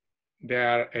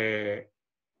are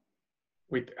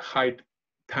with high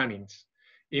tannins.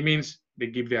 It means they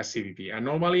give the acidity, and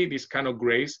normally this kind of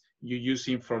grapes you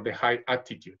using for the high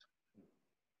altitude.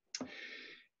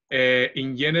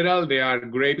 In general, there are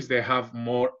grapes that have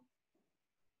more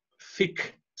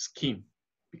thick skin,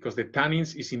 because the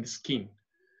tannins is in the skin.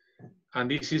 And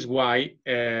this is why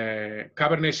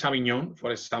Cabernet Sauvignon,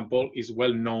 for example, is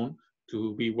well known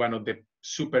to be one of the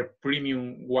super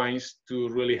premium wines to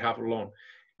really have long.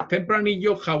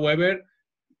 Tempranillo, however,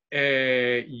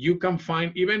 you can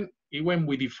find, even when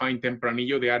we define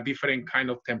Tempranillo, there are different kind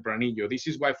of Tempranillo. This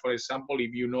is why, for example,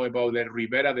 if you know about the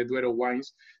Ribera de Duero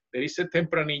wines, there is a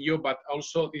Tempranillo, but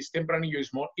also this Tempranillo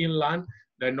is more inland,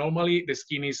 that normally the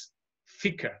skin is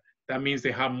thicker. That means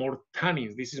they have more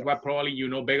tannins. This is why probably, you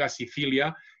know, Vega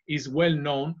Sicilia is well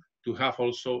known to have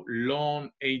also long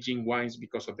aging wines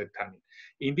because of the tannin.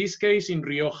 In this case, in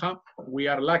Rioja, we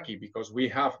are lucky because we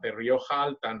have the Rioja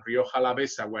Alta and Rioja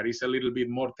Alavesa, where it's a little bit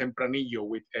more Tempranillo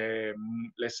with,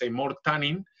 let's say, more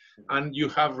tannin, and you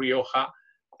have Rioja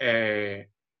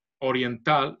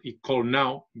Oriental, it's called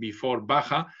now, before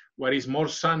Baja, where it's more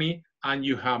sunny and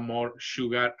you have more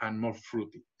sugar and more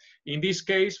fruity. In this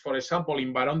case, for example,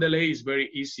 in Baron de Ley, it's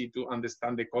very easy to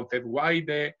understand the concept why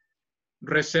the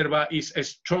Reserva is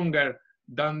stronger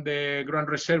than the Gran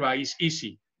Reserva is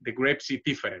easy. The grapes is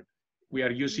different. We are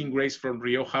using grapes from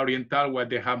Rioja Oriental where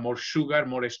they have more sugar,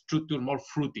 more structure, more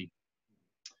fruity.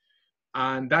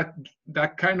 And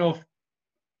that kind of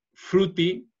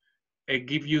fruity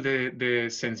give you the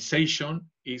sensation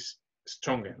is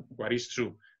stronger, what is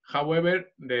true. However,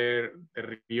 the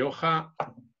Rioja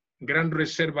Gran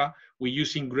Reserva, we're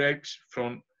using grapes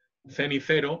from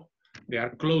Cenicero. They are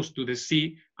close to the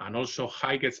sea and also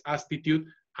highest altitude,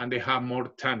 and they have more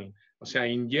tannin. O sea,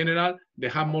 in general, they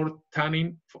have more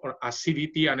tannin for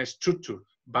acidity and structure,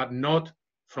 but not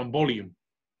from volume.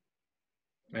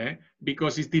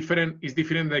 Because it's different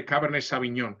than the Cabernet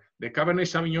Sauvignon. The Cabernet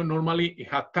Sauvignon normally it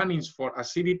has tannins for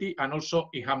acidity and also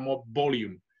it has more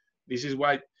volume. This is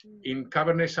why in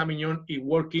Cabernet Sauvignon it's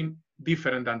working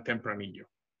different than Tempranillo.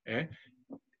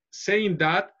 Saying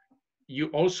that, you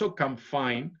also can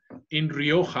find in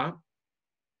Rioja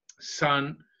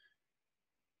some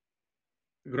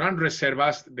Gran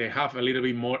Reservas, they have a little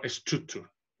bit more structure.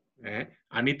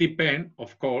 And it depends,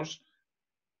 of course,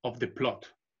 of the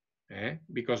plot.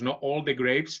 Because not all the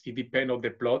grapes, it depends on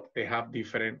the plot, they have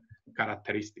different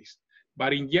characteristics.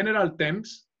 But in general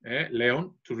terms,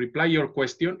 Leon, to reply your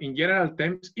question, in general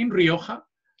terms, in Rioja,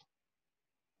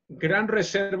 Gran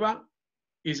Reserva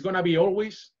is going to be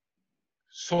always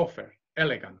softer,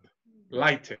 elegant,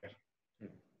 lighter,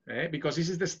 because this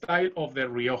is the style of the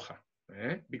Rioja.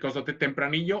 Because of the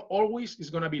Tempranillo, always is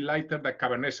going to be lighter than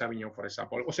Cabernet Sauvignon, for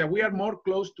example. O sea, we are more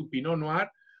close to Pinot Noir,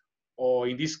 or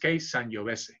in this case,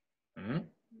 Sangiovese.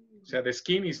 So the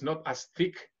skin is not as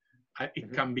thick as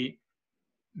it can be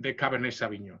the Cabernet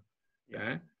Sauvignon.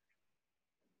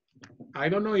 I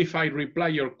don't know if I reply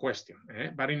your question,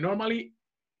 but normally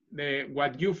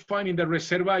what you find in the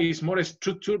Reserva is more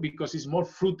structure because it's more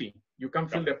fruity. You can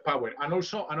feel the power. And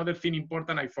also another thing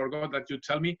important, I forgot that you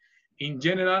tell me, in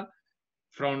general,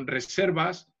 from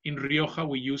Reservas in Rioja,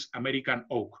 we use American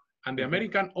oak. And the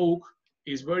American oak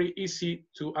is very easy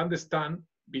to understand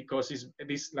because it's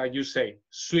this, like you say,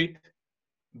 sweet,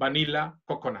 vanilla,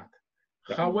 coconut.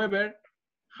 However,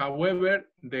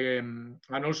 and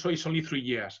also it's only 3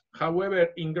 years. However,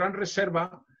 in Gran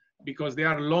Reserva, because they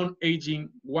are long aging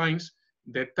wines,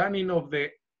 the tannin of the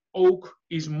oak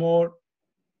is more,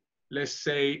 let's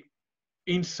say,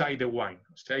 inside the wine.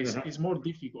 So it's more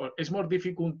difficult. It's more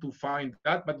difficult to find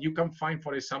that, but you can find,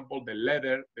 for example, the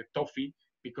leather, the toffee,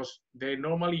 because they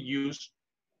normally use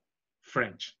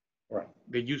French. Right.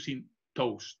 They're using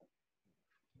toast.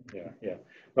 Yeah.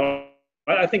 No,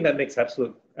 I think that makes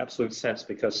absolute sense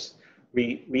because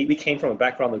we came from a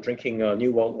background of drinking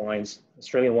New World wines,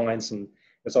 Australian wines, and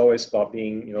it's always about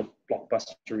being,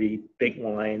 blockbustery, big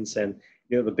wines, and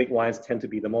the big wines tend to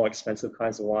be the more expensive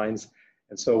kinds of wines.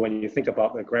 And so when you think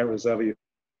about the Gran Reserva, you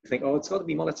think, oh, it's got to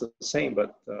be more or less the same.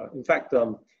 But in fact,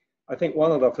 I think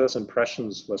one of the first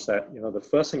impressions was that, the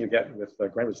first thing you get with the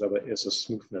Gran Reserva is the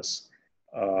smoothness.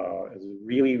 It's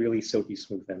really, really silky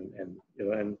smooth and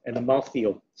the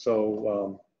mouthfeel.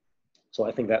 So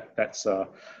I think that's it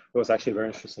was actually a very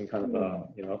interesting kind of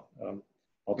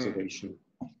observation.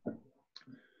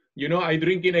 I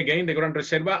drink it again, the Gran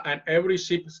Reserva, and every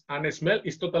sip and smell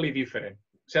is totally different.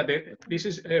 So this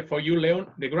is for you, Leon.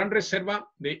 The Gran Reserva,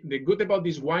 the good about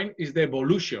this wine is the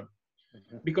evolution.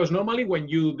 Because normally when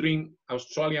you drink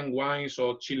Australian wines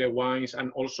or Chile wines and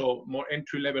also more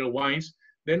entry-level wines,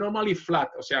 they're normally flat.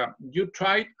 O sea, you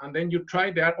try it and then you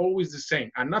try, they are always the same.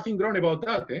 And nothing wrong about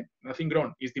that, Nothing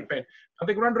wrong, it depends. But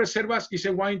the Gran Reservas is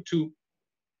a wine to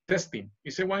testing.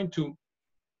 It's a wine to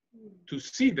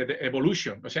see the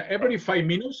evolution. O sea, every 5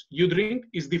 minutes you drink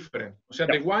is different. O sea,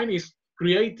 the wine is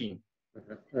creating.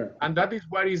 And that is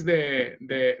what is the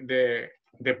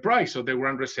price of the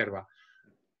Gran Reserva.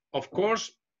 Of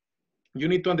course, you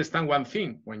need to understand one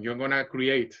thing. When you're going to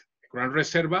create Gran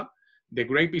Reserva, the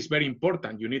grape is very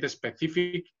important. You need a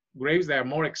specific grapes that are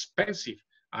more expensive.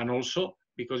 And also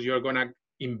because you're going to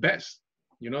invest.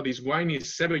 This wine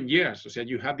is 7 years. So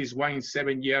you have this wine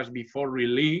 7 years before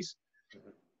release.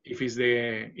 If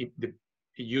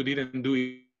you didn't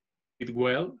do it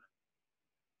well,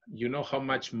 you know how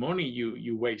much money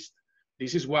you waste.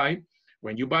 This is why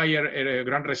when you buy a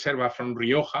Gran Reserva from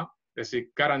Rioja, there's a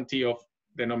guarantee of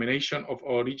denomination of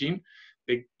origin.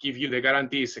 They give you the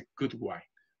guarantee is a good wine.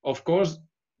 Of course,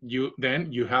 you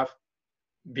have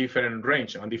different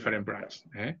range and different brands.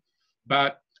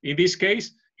 But in this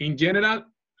case, in general,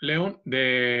 Leon,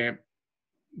 the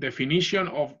definition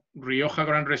of Rioja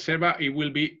Gran Reserva, it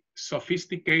will be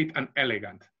sophisticated and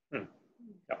elegant.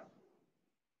 Yeah.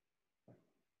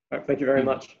 Thank you very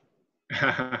much.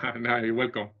 No, you're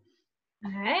welcome.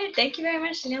 All right, thank you very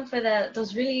much, Leon, for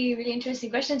those really, really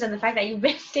interesting questions and the fact that you've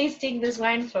been tasting this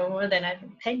wine for more than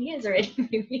 10 years already,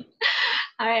 maybe.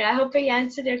 All right, I hope we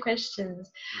answered your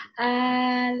questions.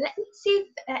 Let me see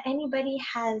if anybody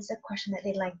has a question that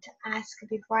they'd like to ask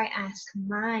before I ask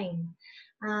mine.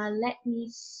 Let me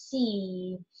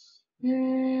see. Let's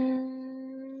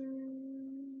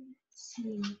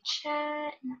see,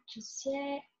 chat, not just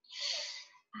yet.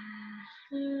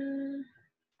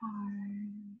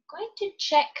 I'm going to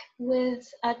check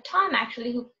with Tom,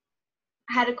 actually, who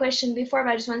had a question before,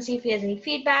 but I just want to see if he has any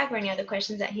feedback or any other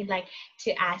questions that he'd like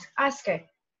to ask Oscar.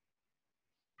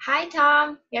 Hi,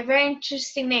 Tom. You have a very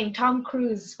interesting name, Tom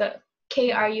Cruise, but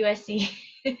K-R-U-S-E.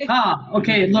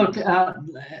 Okay, look,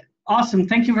 awesome.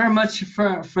 Thank you very much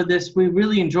for this. We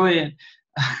really enjoy it.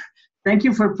 Thank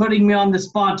you for putting me on the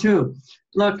spot, too.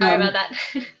 Look, sorry about that.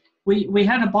 we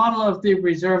had a bottle of the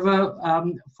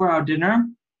Reserva for our dinner.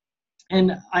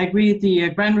 And I agree, the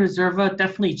Grand Reserva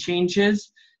definitely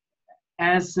changes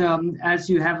as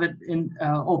you have it in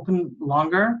open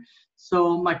longer.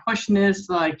 So my question is,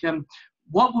 like,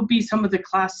 what would be some of the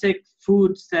classic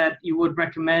foods that you would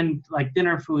recommend, like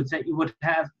dinner foods that you would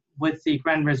have with the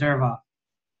Grand Reserva?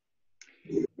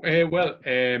 Well,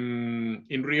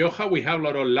 in Rioja, we have a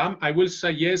lot of lamb. I will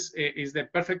say yes, is the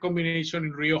perfect combination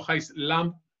in Rioja is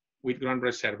lamb with Grand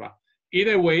Reserva.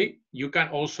 Either way, you can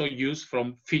also use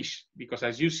from fish, because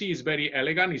as you see, it's very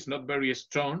elegant, it's not very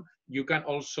strong. You can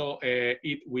also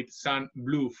eat with some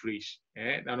blue fish.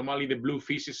 Normally the blue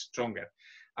fish is stronger.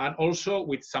 And also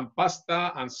with some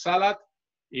pasta and salad,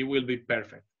 it will be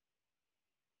perfect.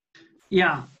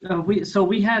 Yeah,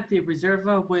 we had the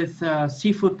Reserva with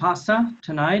seafood pasta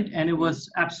tonight, and it was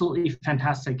absolutely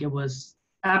fantastic. It was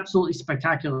absolutely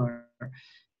spectacular.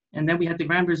 And then we had the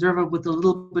Grand Reserva with a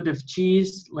little bit of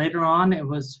cheese later on. It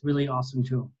was really awesome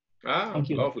too. Ah, thank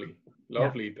you. Lovely,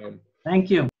 yeah. Tom. Thank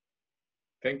you.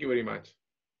 Thank you very much.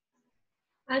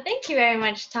 Thank you very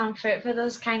much, Tom, for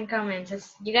those kind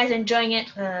comments. You guys are enjoying it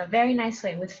very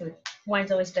nicely with food.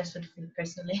 Wine's always best with food,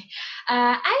 personally.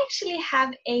 I actually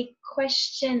have a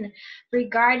question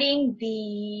regarding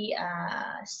the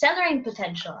cellaring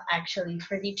potential, actually,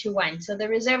 for the two wines. So the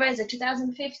Reserva is a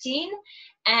 2015,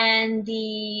 and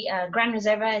the Grand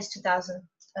Reserva is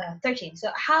 2013. So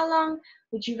how long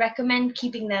would you recommend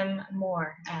keeping them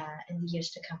more in the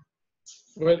years to come?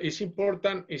 Well, it's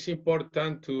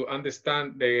important to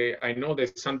understand I know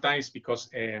that sometimes because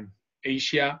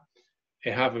Asia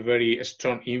have a very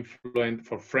strong influence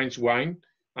for French wine,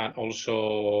 and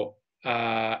also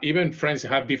even French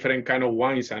have different kind of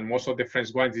wines, and most of the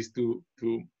French wines is to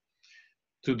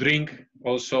drink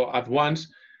also at once.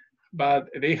 But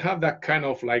they have that kind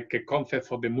of like a concept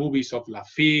for the movies of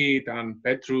Lafite and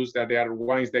Petrus, that they are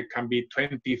wines that can be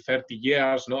 20, 30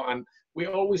 years, no? And we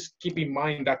always keep in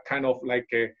mind that kind of like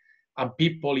and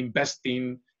people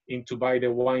investing into buy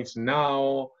the wines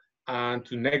now and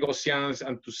to negotiate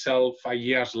and to sell 5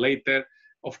 years later.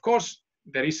 Of course,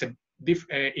 there is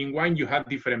in wine you have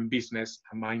different business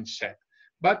mindset.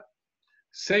 But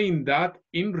saying that,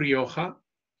 in Rioja,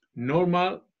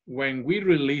 normal when we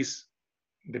release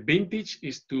the vintage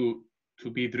is to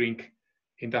be drink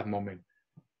in that moment.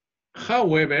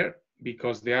 However,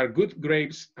 because they are good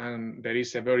grapes and there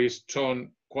is a very strong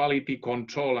quality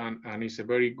control and it's a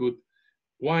very good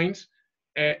wines,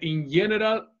 in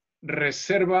general,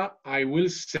 Reserva, I will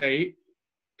say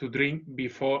to drink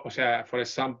before, for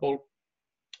example,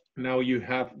 now you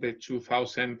have the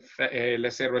 2000,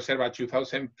 let's say Reserva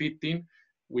 2015,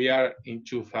 we are in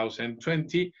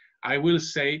 2020, I will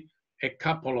say a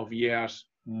couple of years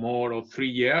more or 3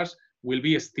 years will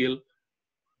be still,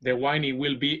 the wine it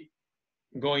will be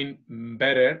going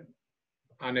better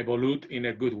and evolve in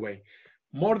a good way.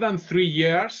 More than 3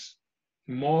 years,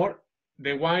 more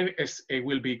the wine it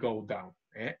will be go down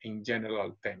in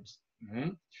general terms.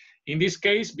 In this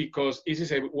case, because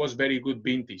this was very good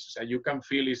vintage, so you can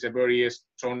feel it's a very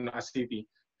strong acidity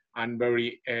and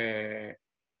very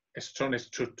strong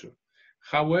structure.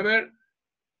 However,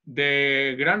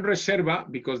 the Gran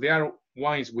Reserva, because they are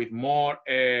wines with more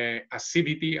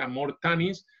acidity and more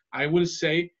tannins, I will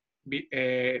say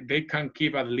they can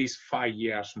keep at least 5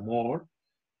 years more,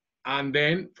 and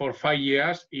then for 5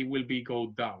 years it will be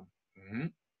go down.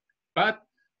 But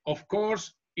of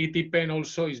course, it depends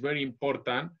also, is very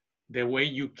important, the way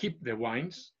you keep the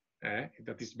wines,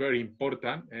 that is very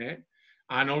important,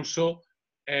 and also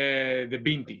the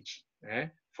vintage.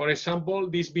 For example,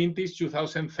 this vintage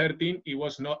 2013, it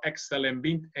was not excellent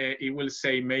vintage. It will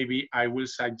say maybe I will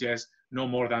suggest no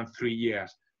more than 3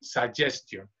 years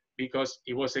suggestion, because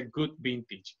it was a good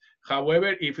vintage.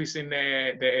 However, if it's in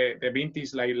the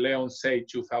vintage like Leon say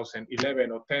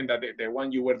 2011 or 10, that the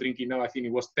one you were drinking now, I think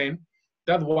it was 10,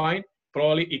 that wine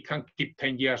probably it can keep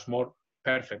 10 years more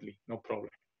perfectly, no problem.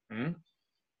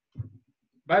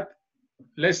 But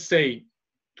let's say,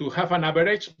 to have an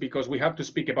average, because we have to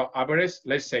speak about average,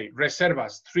 let's say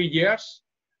Reservas 3 years,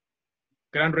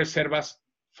 Gran Reservas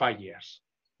 5 years,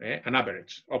 an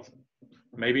average of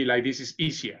maybe like this is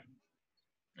easier.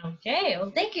 Okay,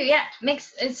 well, thank you. Yeah,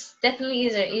 it's definitely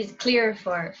is clear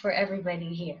for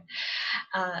everybody here.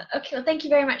 Okay, well, thank you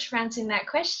very much for answering that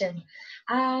question.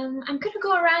 I'm going to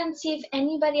go around and see if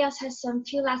anybody else has some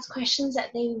few last questions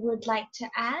that they would like to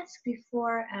ask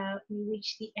before we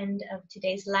reach the end of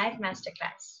today's live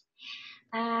masterclass.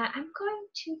 I'm going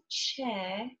to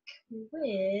check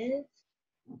with,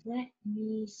 let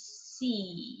me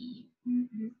see.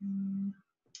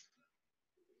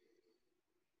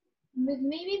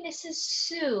 Maybe Mrs.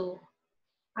 Sue.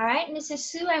 All right, Mrs.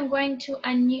 Sue, I'm going to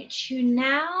unmute you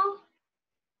now.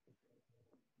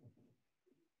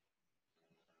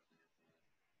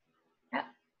 Oh,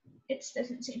 it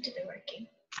doesn't seem to be working.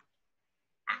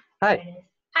 Hi.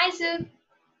 Hi, Sue.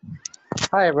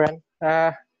 Hi, everyone.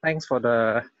 Thanks for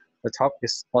the talk.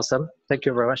 It's awesome. Thank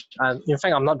you very much. In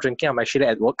fact, I'm not drinking. I'm actually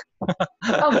at work.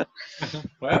 Oh.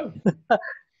 Well.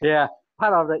 Yeah.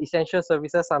 Part of the essential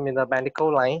services, I'm in the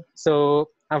medical line. So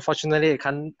unfortunately, I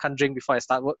can't drink before I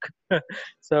start work.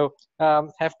 So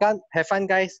have fun,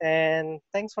 guys, and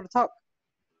thanks for the talk.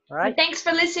 All right. Well, thanks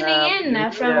for listening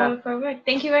in for work.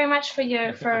 Thank you very much for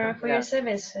your your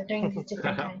service during this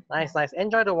different time. Nice.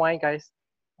 Enjoy the wine, guys.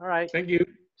 All right. Thank you.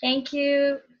 Thank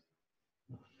you.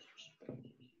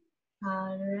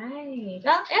 All right.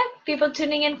 Well, yeah, people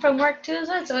tuning in from work too as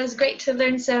well. It's always great to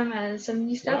learn some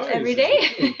new stuff every day.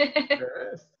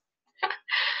 Yes.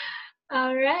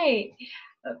 All right.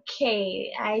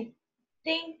 Okay. I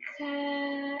think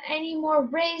any more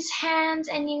raised hands,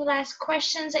 any last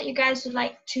questions that you guys would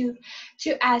like to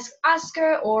ask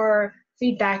Oscar, or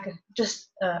feedback just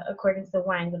according to the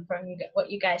wine from what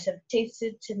you guys have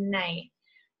tasted tonight.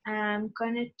 I'm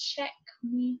gonna check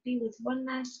maybe with one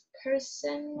last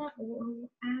person who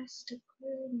asked,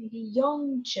 maybe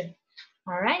Yongchen.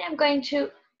 All right, I'm going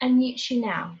to unmute you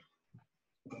now.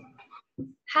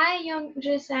 Hi,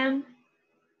 Yongchen-san.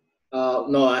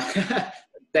 No,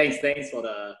 thanks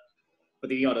for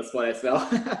putting me on the spot as well.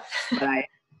 But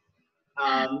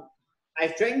I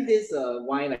drank this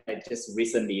wine just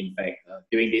recently. In fact,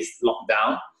 during this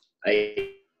lockdown,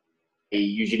 I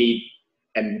usually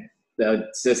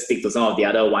just stick to some of the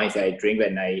other wines that I drink,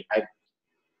 and I've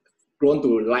grown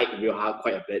to like Rioja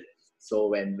quite a bit. So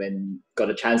when got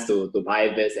a chance to buy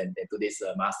this and do this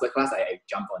masterclass, I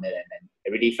jumped on it, and I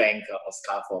really thank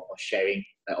Oscar for sharing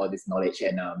all this knowledge.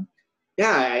 And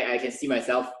yeah, I can see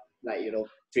myself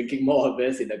drinking more of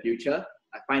this in the future.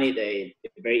 I find it a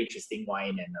very interesting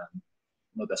wine,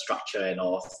 and the structure and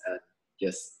all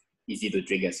just easy to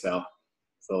drink as well.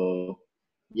 So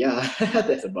yeah,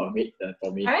 that's about it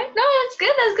for me. All right, no, that's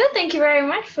good. That's good. Thank you very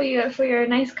much for your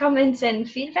nice comments and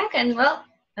feedback. And well,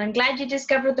 I'm glad you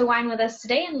discovered the wine with us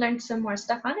today and learned some more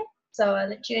stuff on it. So I'll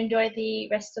let you enjoy the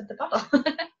rest of the bottle.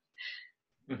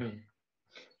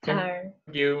 Thank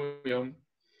you.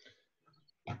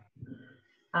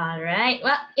 All right.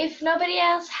 Well, if nobody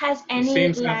else has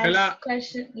any last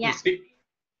question, yeah.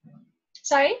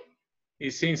 Sorry?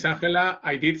 It seems, Angela,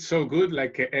 I did so good,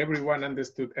 like everyone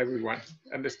understood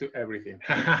everything.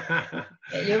 Yeah,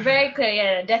 you're very clear.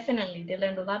 Yeah, definitely. They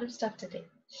learned a lot of stuff today.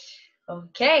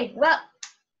 Okay. Well,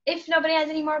 if nobody has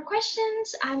any more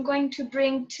questions, I'm going to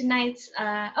bring tonight's.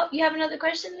 Oh, you have another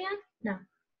question, Leon? No.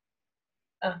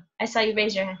 Oh, I saw you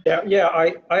raise your hand. Yeah.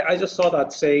 I just saw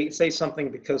that. Say something,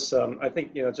 because I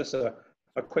think just a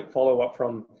quick follow up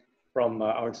from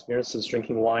our experiences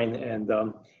drinking wine,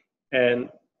 and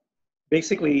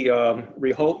basically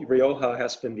Rioja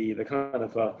has been the kind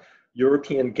of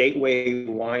European gateway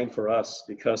wine for us,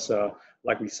 because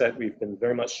like we said, we've been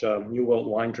very much New World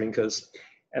wine drinkers.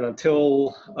 And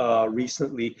until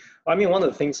recently, I mean, one of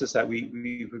the things is that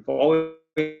we've always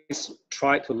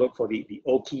tried to look for the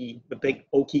big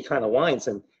oaky kind of wines,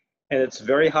 and it's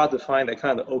very hard to find that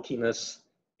kind of oakiness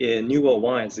in New World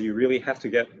wines, you really have to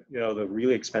get, you know, the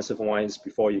really expensive wines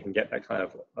before you can get that kind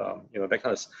of, you know, that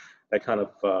kind of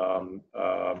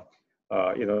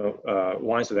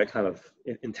wines with that kind of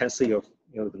intensity of,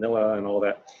 you know, vanilla and all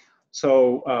that.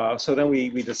 So so then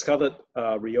we discovered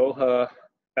Rioja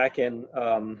back in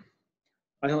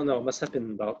I don't know, it must have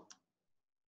been about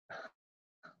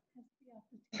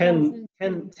 10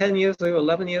 years ago,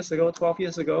 11 years ago, 12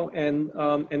 years ago, and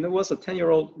it was a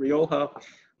 10-year-old Rioja.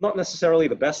 Not necessarily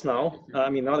the best now. I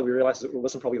mean, now that we realize it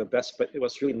wasn't probably the best, but it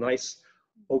was really nice,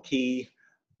 oaky.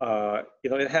 You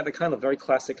know, it had the kind of very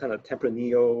classic kind of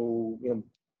Tempranillo. You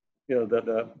know,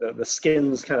 the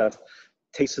skins kind of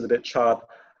tasted a bit charred,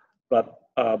 but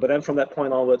then from that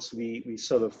point onwards, we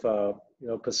sort of you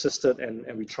know, persisted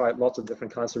and we tried lots of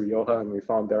different kinds of Rioja, and we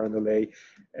found Baron de Ley,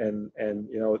 and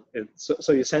you know,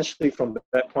 so essentially from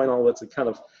that point onwards, it kind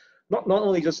of not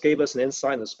only just gave us an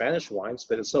insight into Spanish wines,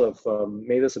 but it sort of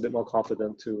made us a bit more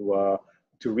confident to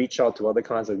reach out to other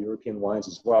kinds of European wines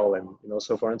as well. And you know,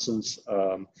 so for instance,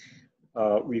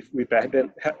 we've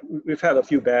had a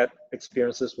few bad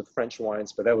experiences with French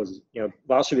wines, but that was, you know,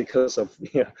 largely because of,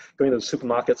 you know, going to the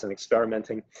supermarkets and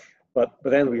experimenting. But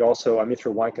then we also, I mean,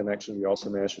 through Wine Connection, we also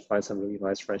managed to find some really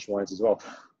nice French wines as well.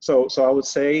 So I would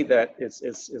say that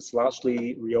it's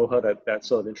largely Rioja that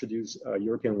sort of introduced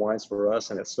European wines for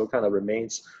us, and it still kind of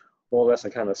remains more or less a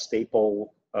kind of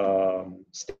staple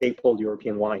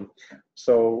European wine.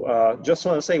 So just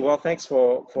want to say, well, thanks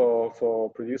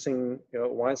for producing, you know,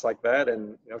 wines like that,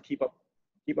 and you know, keep up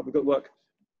the good work.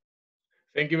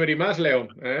 Thank you very much, Leon.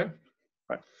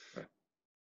 Right.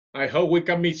 I hope we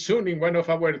can meet soon in one of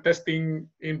our testing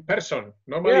in person.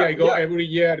 Normally, I go every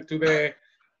year to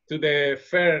the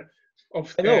fair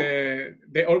of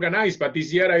they organize, but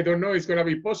this year I don't know it's going to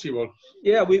be possible.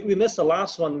 Yeah, we missed the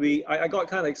last one. I got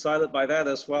kind of excited by that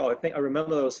as well. I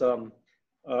remember there was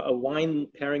a wine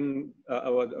pairing,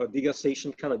 a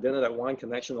degustation kind of dinner that Wine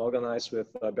Connection organized with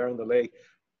Baron de Ley.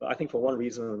 But I think for one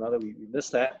reason or another, we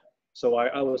missed that. So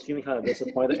I was feeling kind of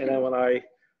disappointed. And then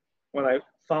when I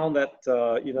found that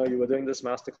you know, you were doing this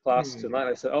masterclass tonight,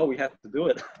 I said, oh, we have to do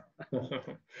it.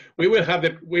 we will have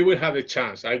the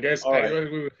chance. I guess we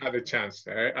will have a chance.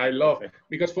 I love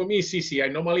because for me it's easy. I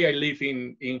live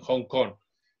in Hong Kong.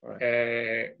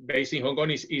 Right. Based in Hong Kong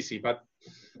is easy, but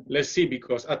let's see,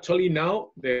 because actually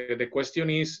now the question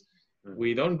is,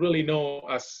 we don't really know,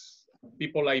 as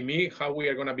people like me, how we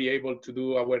are going to be able to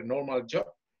do our normal job.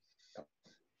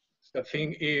 The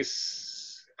thing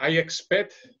is, I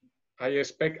expect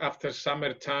after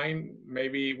summertime,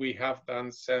 maybe we have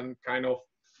done some kind of,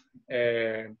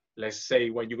 let's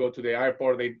say, when you go to the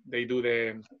airport, they do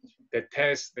the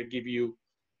test, they give you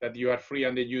that you are free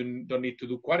and that you don't need to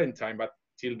do quarantine. But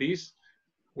till this,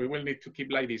 we will need to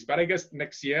keep like this. But I guess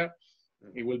next year,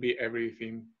 it will be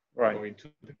everything going to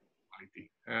the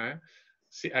quality.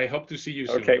 I hope to see you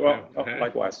soon. Okay, well,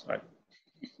 likewise. Right.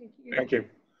 Thank you.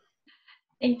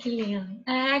 Thank you, Leon.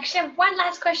 I actually have one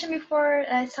last question before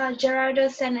I saw Gerardo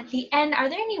send at the end. Are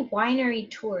there any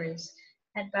winery tours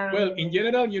at Baron? Well, in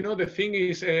general, you know, the thing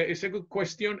is, it's a good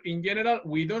question. In general,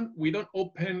 we don't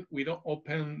open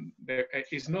the.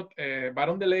 It's not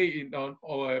Baron de Ley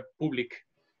or public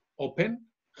open.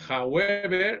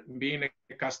 However, being a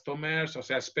customers, or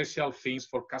say special things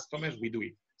for customers, we do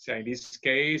it. So in this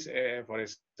case, for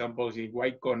example, the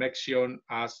Wine Connection,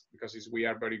 because we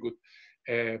are very good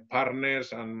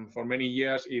partners, and for many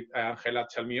years, Angela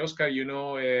tell me, Oscar, you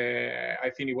know, I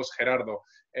think it was Gerardo.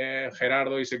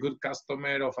 Gerardo is a good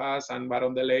customer of us, and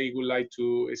Baron de Ley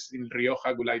is in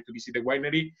Rioja, would like to visit the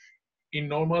winery.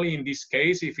 Normally, in this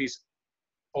case, if it's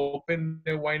open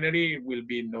the winery, it will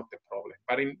be not a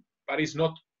problem. But it's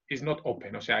not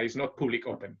open. O sea, it's not public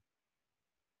open.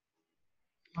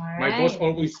 All right. My boss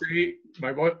always say,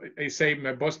 my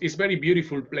boss, it's very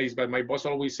beautiful place, but my boss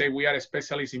always say, we are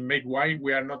specialists in make wine.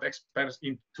 We are not experts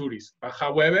in tourism. But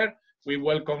however, we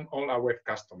welcome all our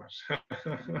customers.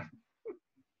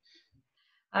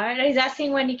 All right, he's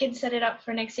asking when you can set it up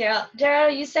for next year.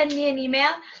 Gerald, you send me an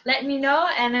email, let me know,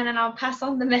 and then I'll pass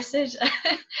on the message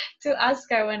to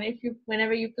Oscar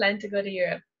whenever you plan to go to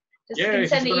Europe. Just you can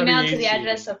send the email to the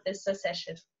address of this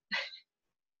session.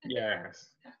 Yes,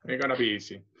 it's gonna be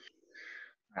easy.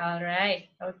 All right.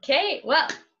 Okay. Well,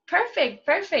 perfect.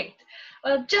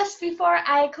 Well, just before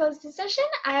I close the session,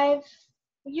 I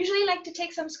usually like to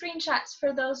take some screenshots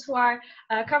for those who are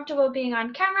comfortable being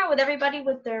on camera with everybody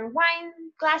with their wine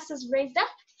glasses raised up,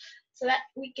 so that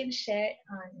we can share it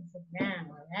on Instagram.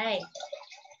 All right.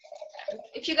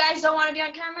 If you guys don't want to be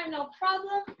on camera, no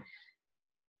problem.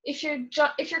 If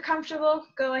you're comfortable,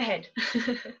 go ahead.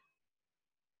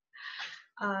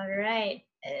 All right.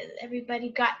 Everybody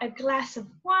got a glass of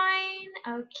wine.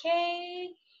 Okay.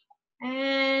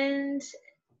 And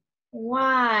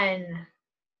 1,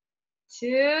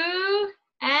 2,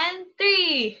 and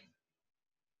 3.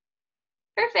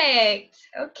 Perfect.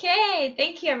 Okay.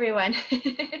 Thank you, everyone.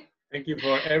 Thank you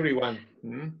for everyone.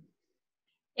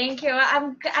 Thank you.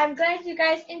 I'm glad you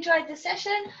guys enjoyed the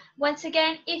session. Once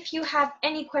again, if you have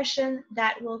any question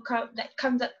that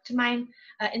comes up to mind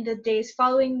in the days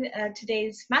following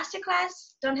today's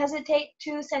masterclass, don't hesitate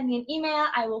to send me an email.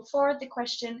 I will forward the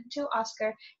question to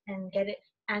Oscar and get it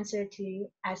answered to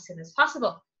you as soon as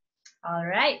possible. All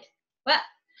right. Well,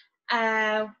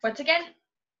 once again,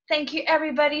 thank you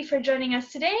everybody for joining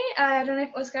us today. I don't know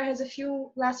if Oscar has a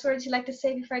few last words you'd like to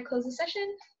say before I close the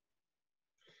session.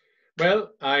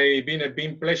 Well, it's been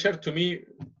a pleasure to me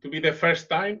to be the first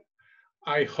time.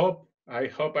 I hope I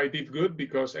did good,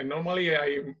 because normally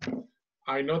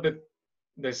I know that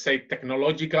they say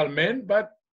technological man,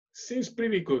 but seems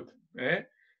pretty good.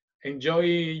 Enjoy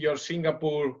your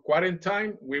Singapore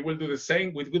quarantine. We will do the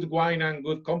same with good wine and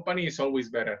good company. Is always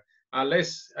better.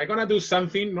 Unless I'm gonna do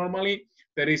something normally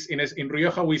that is in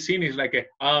Rioja we sing is like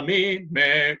a mí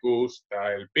me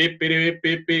gusta el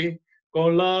pipiripipi.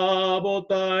 Con la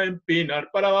bota empinar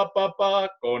para pa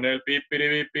con el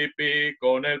pipiripipi,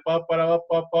 con el pa para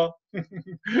pa.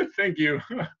 Thank you.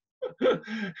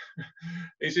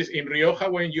 This is in Rioja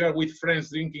when you are with friends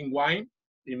drinking wine.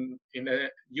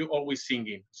 You always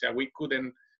singing. So we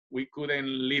couldn't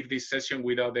leave this session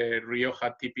without the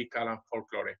Rioja typical and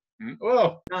folklore.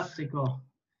 Oh, Fantástico.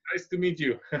 nice to meet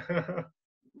you.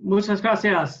 Muchas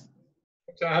gracias.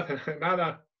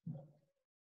 Nada.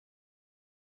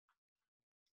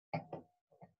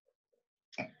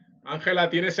 Ángela,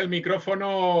 tienes el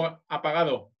micrófono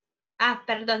apagado.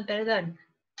 Perdón.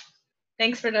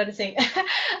 Thanks for noticing.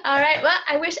 All right, well,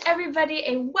 I wish everybody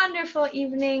a wonderful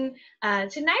evening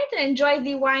tonight, and enjoy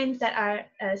the wines that are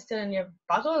still in your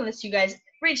bottle, unless you guys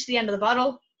reach the end of the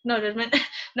bottle. No judgment,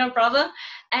 no problem.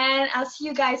 And I'll see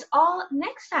you guys all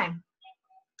next time.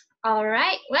 All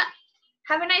right, well,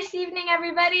 have a nice evening,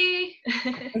 everybody.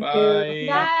 Bye.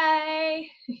 Bye.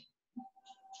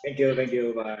 Thank you.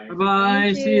 Bye.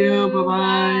 Bye-bye. See you. Bye-bye.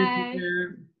 Bye. Take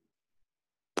care.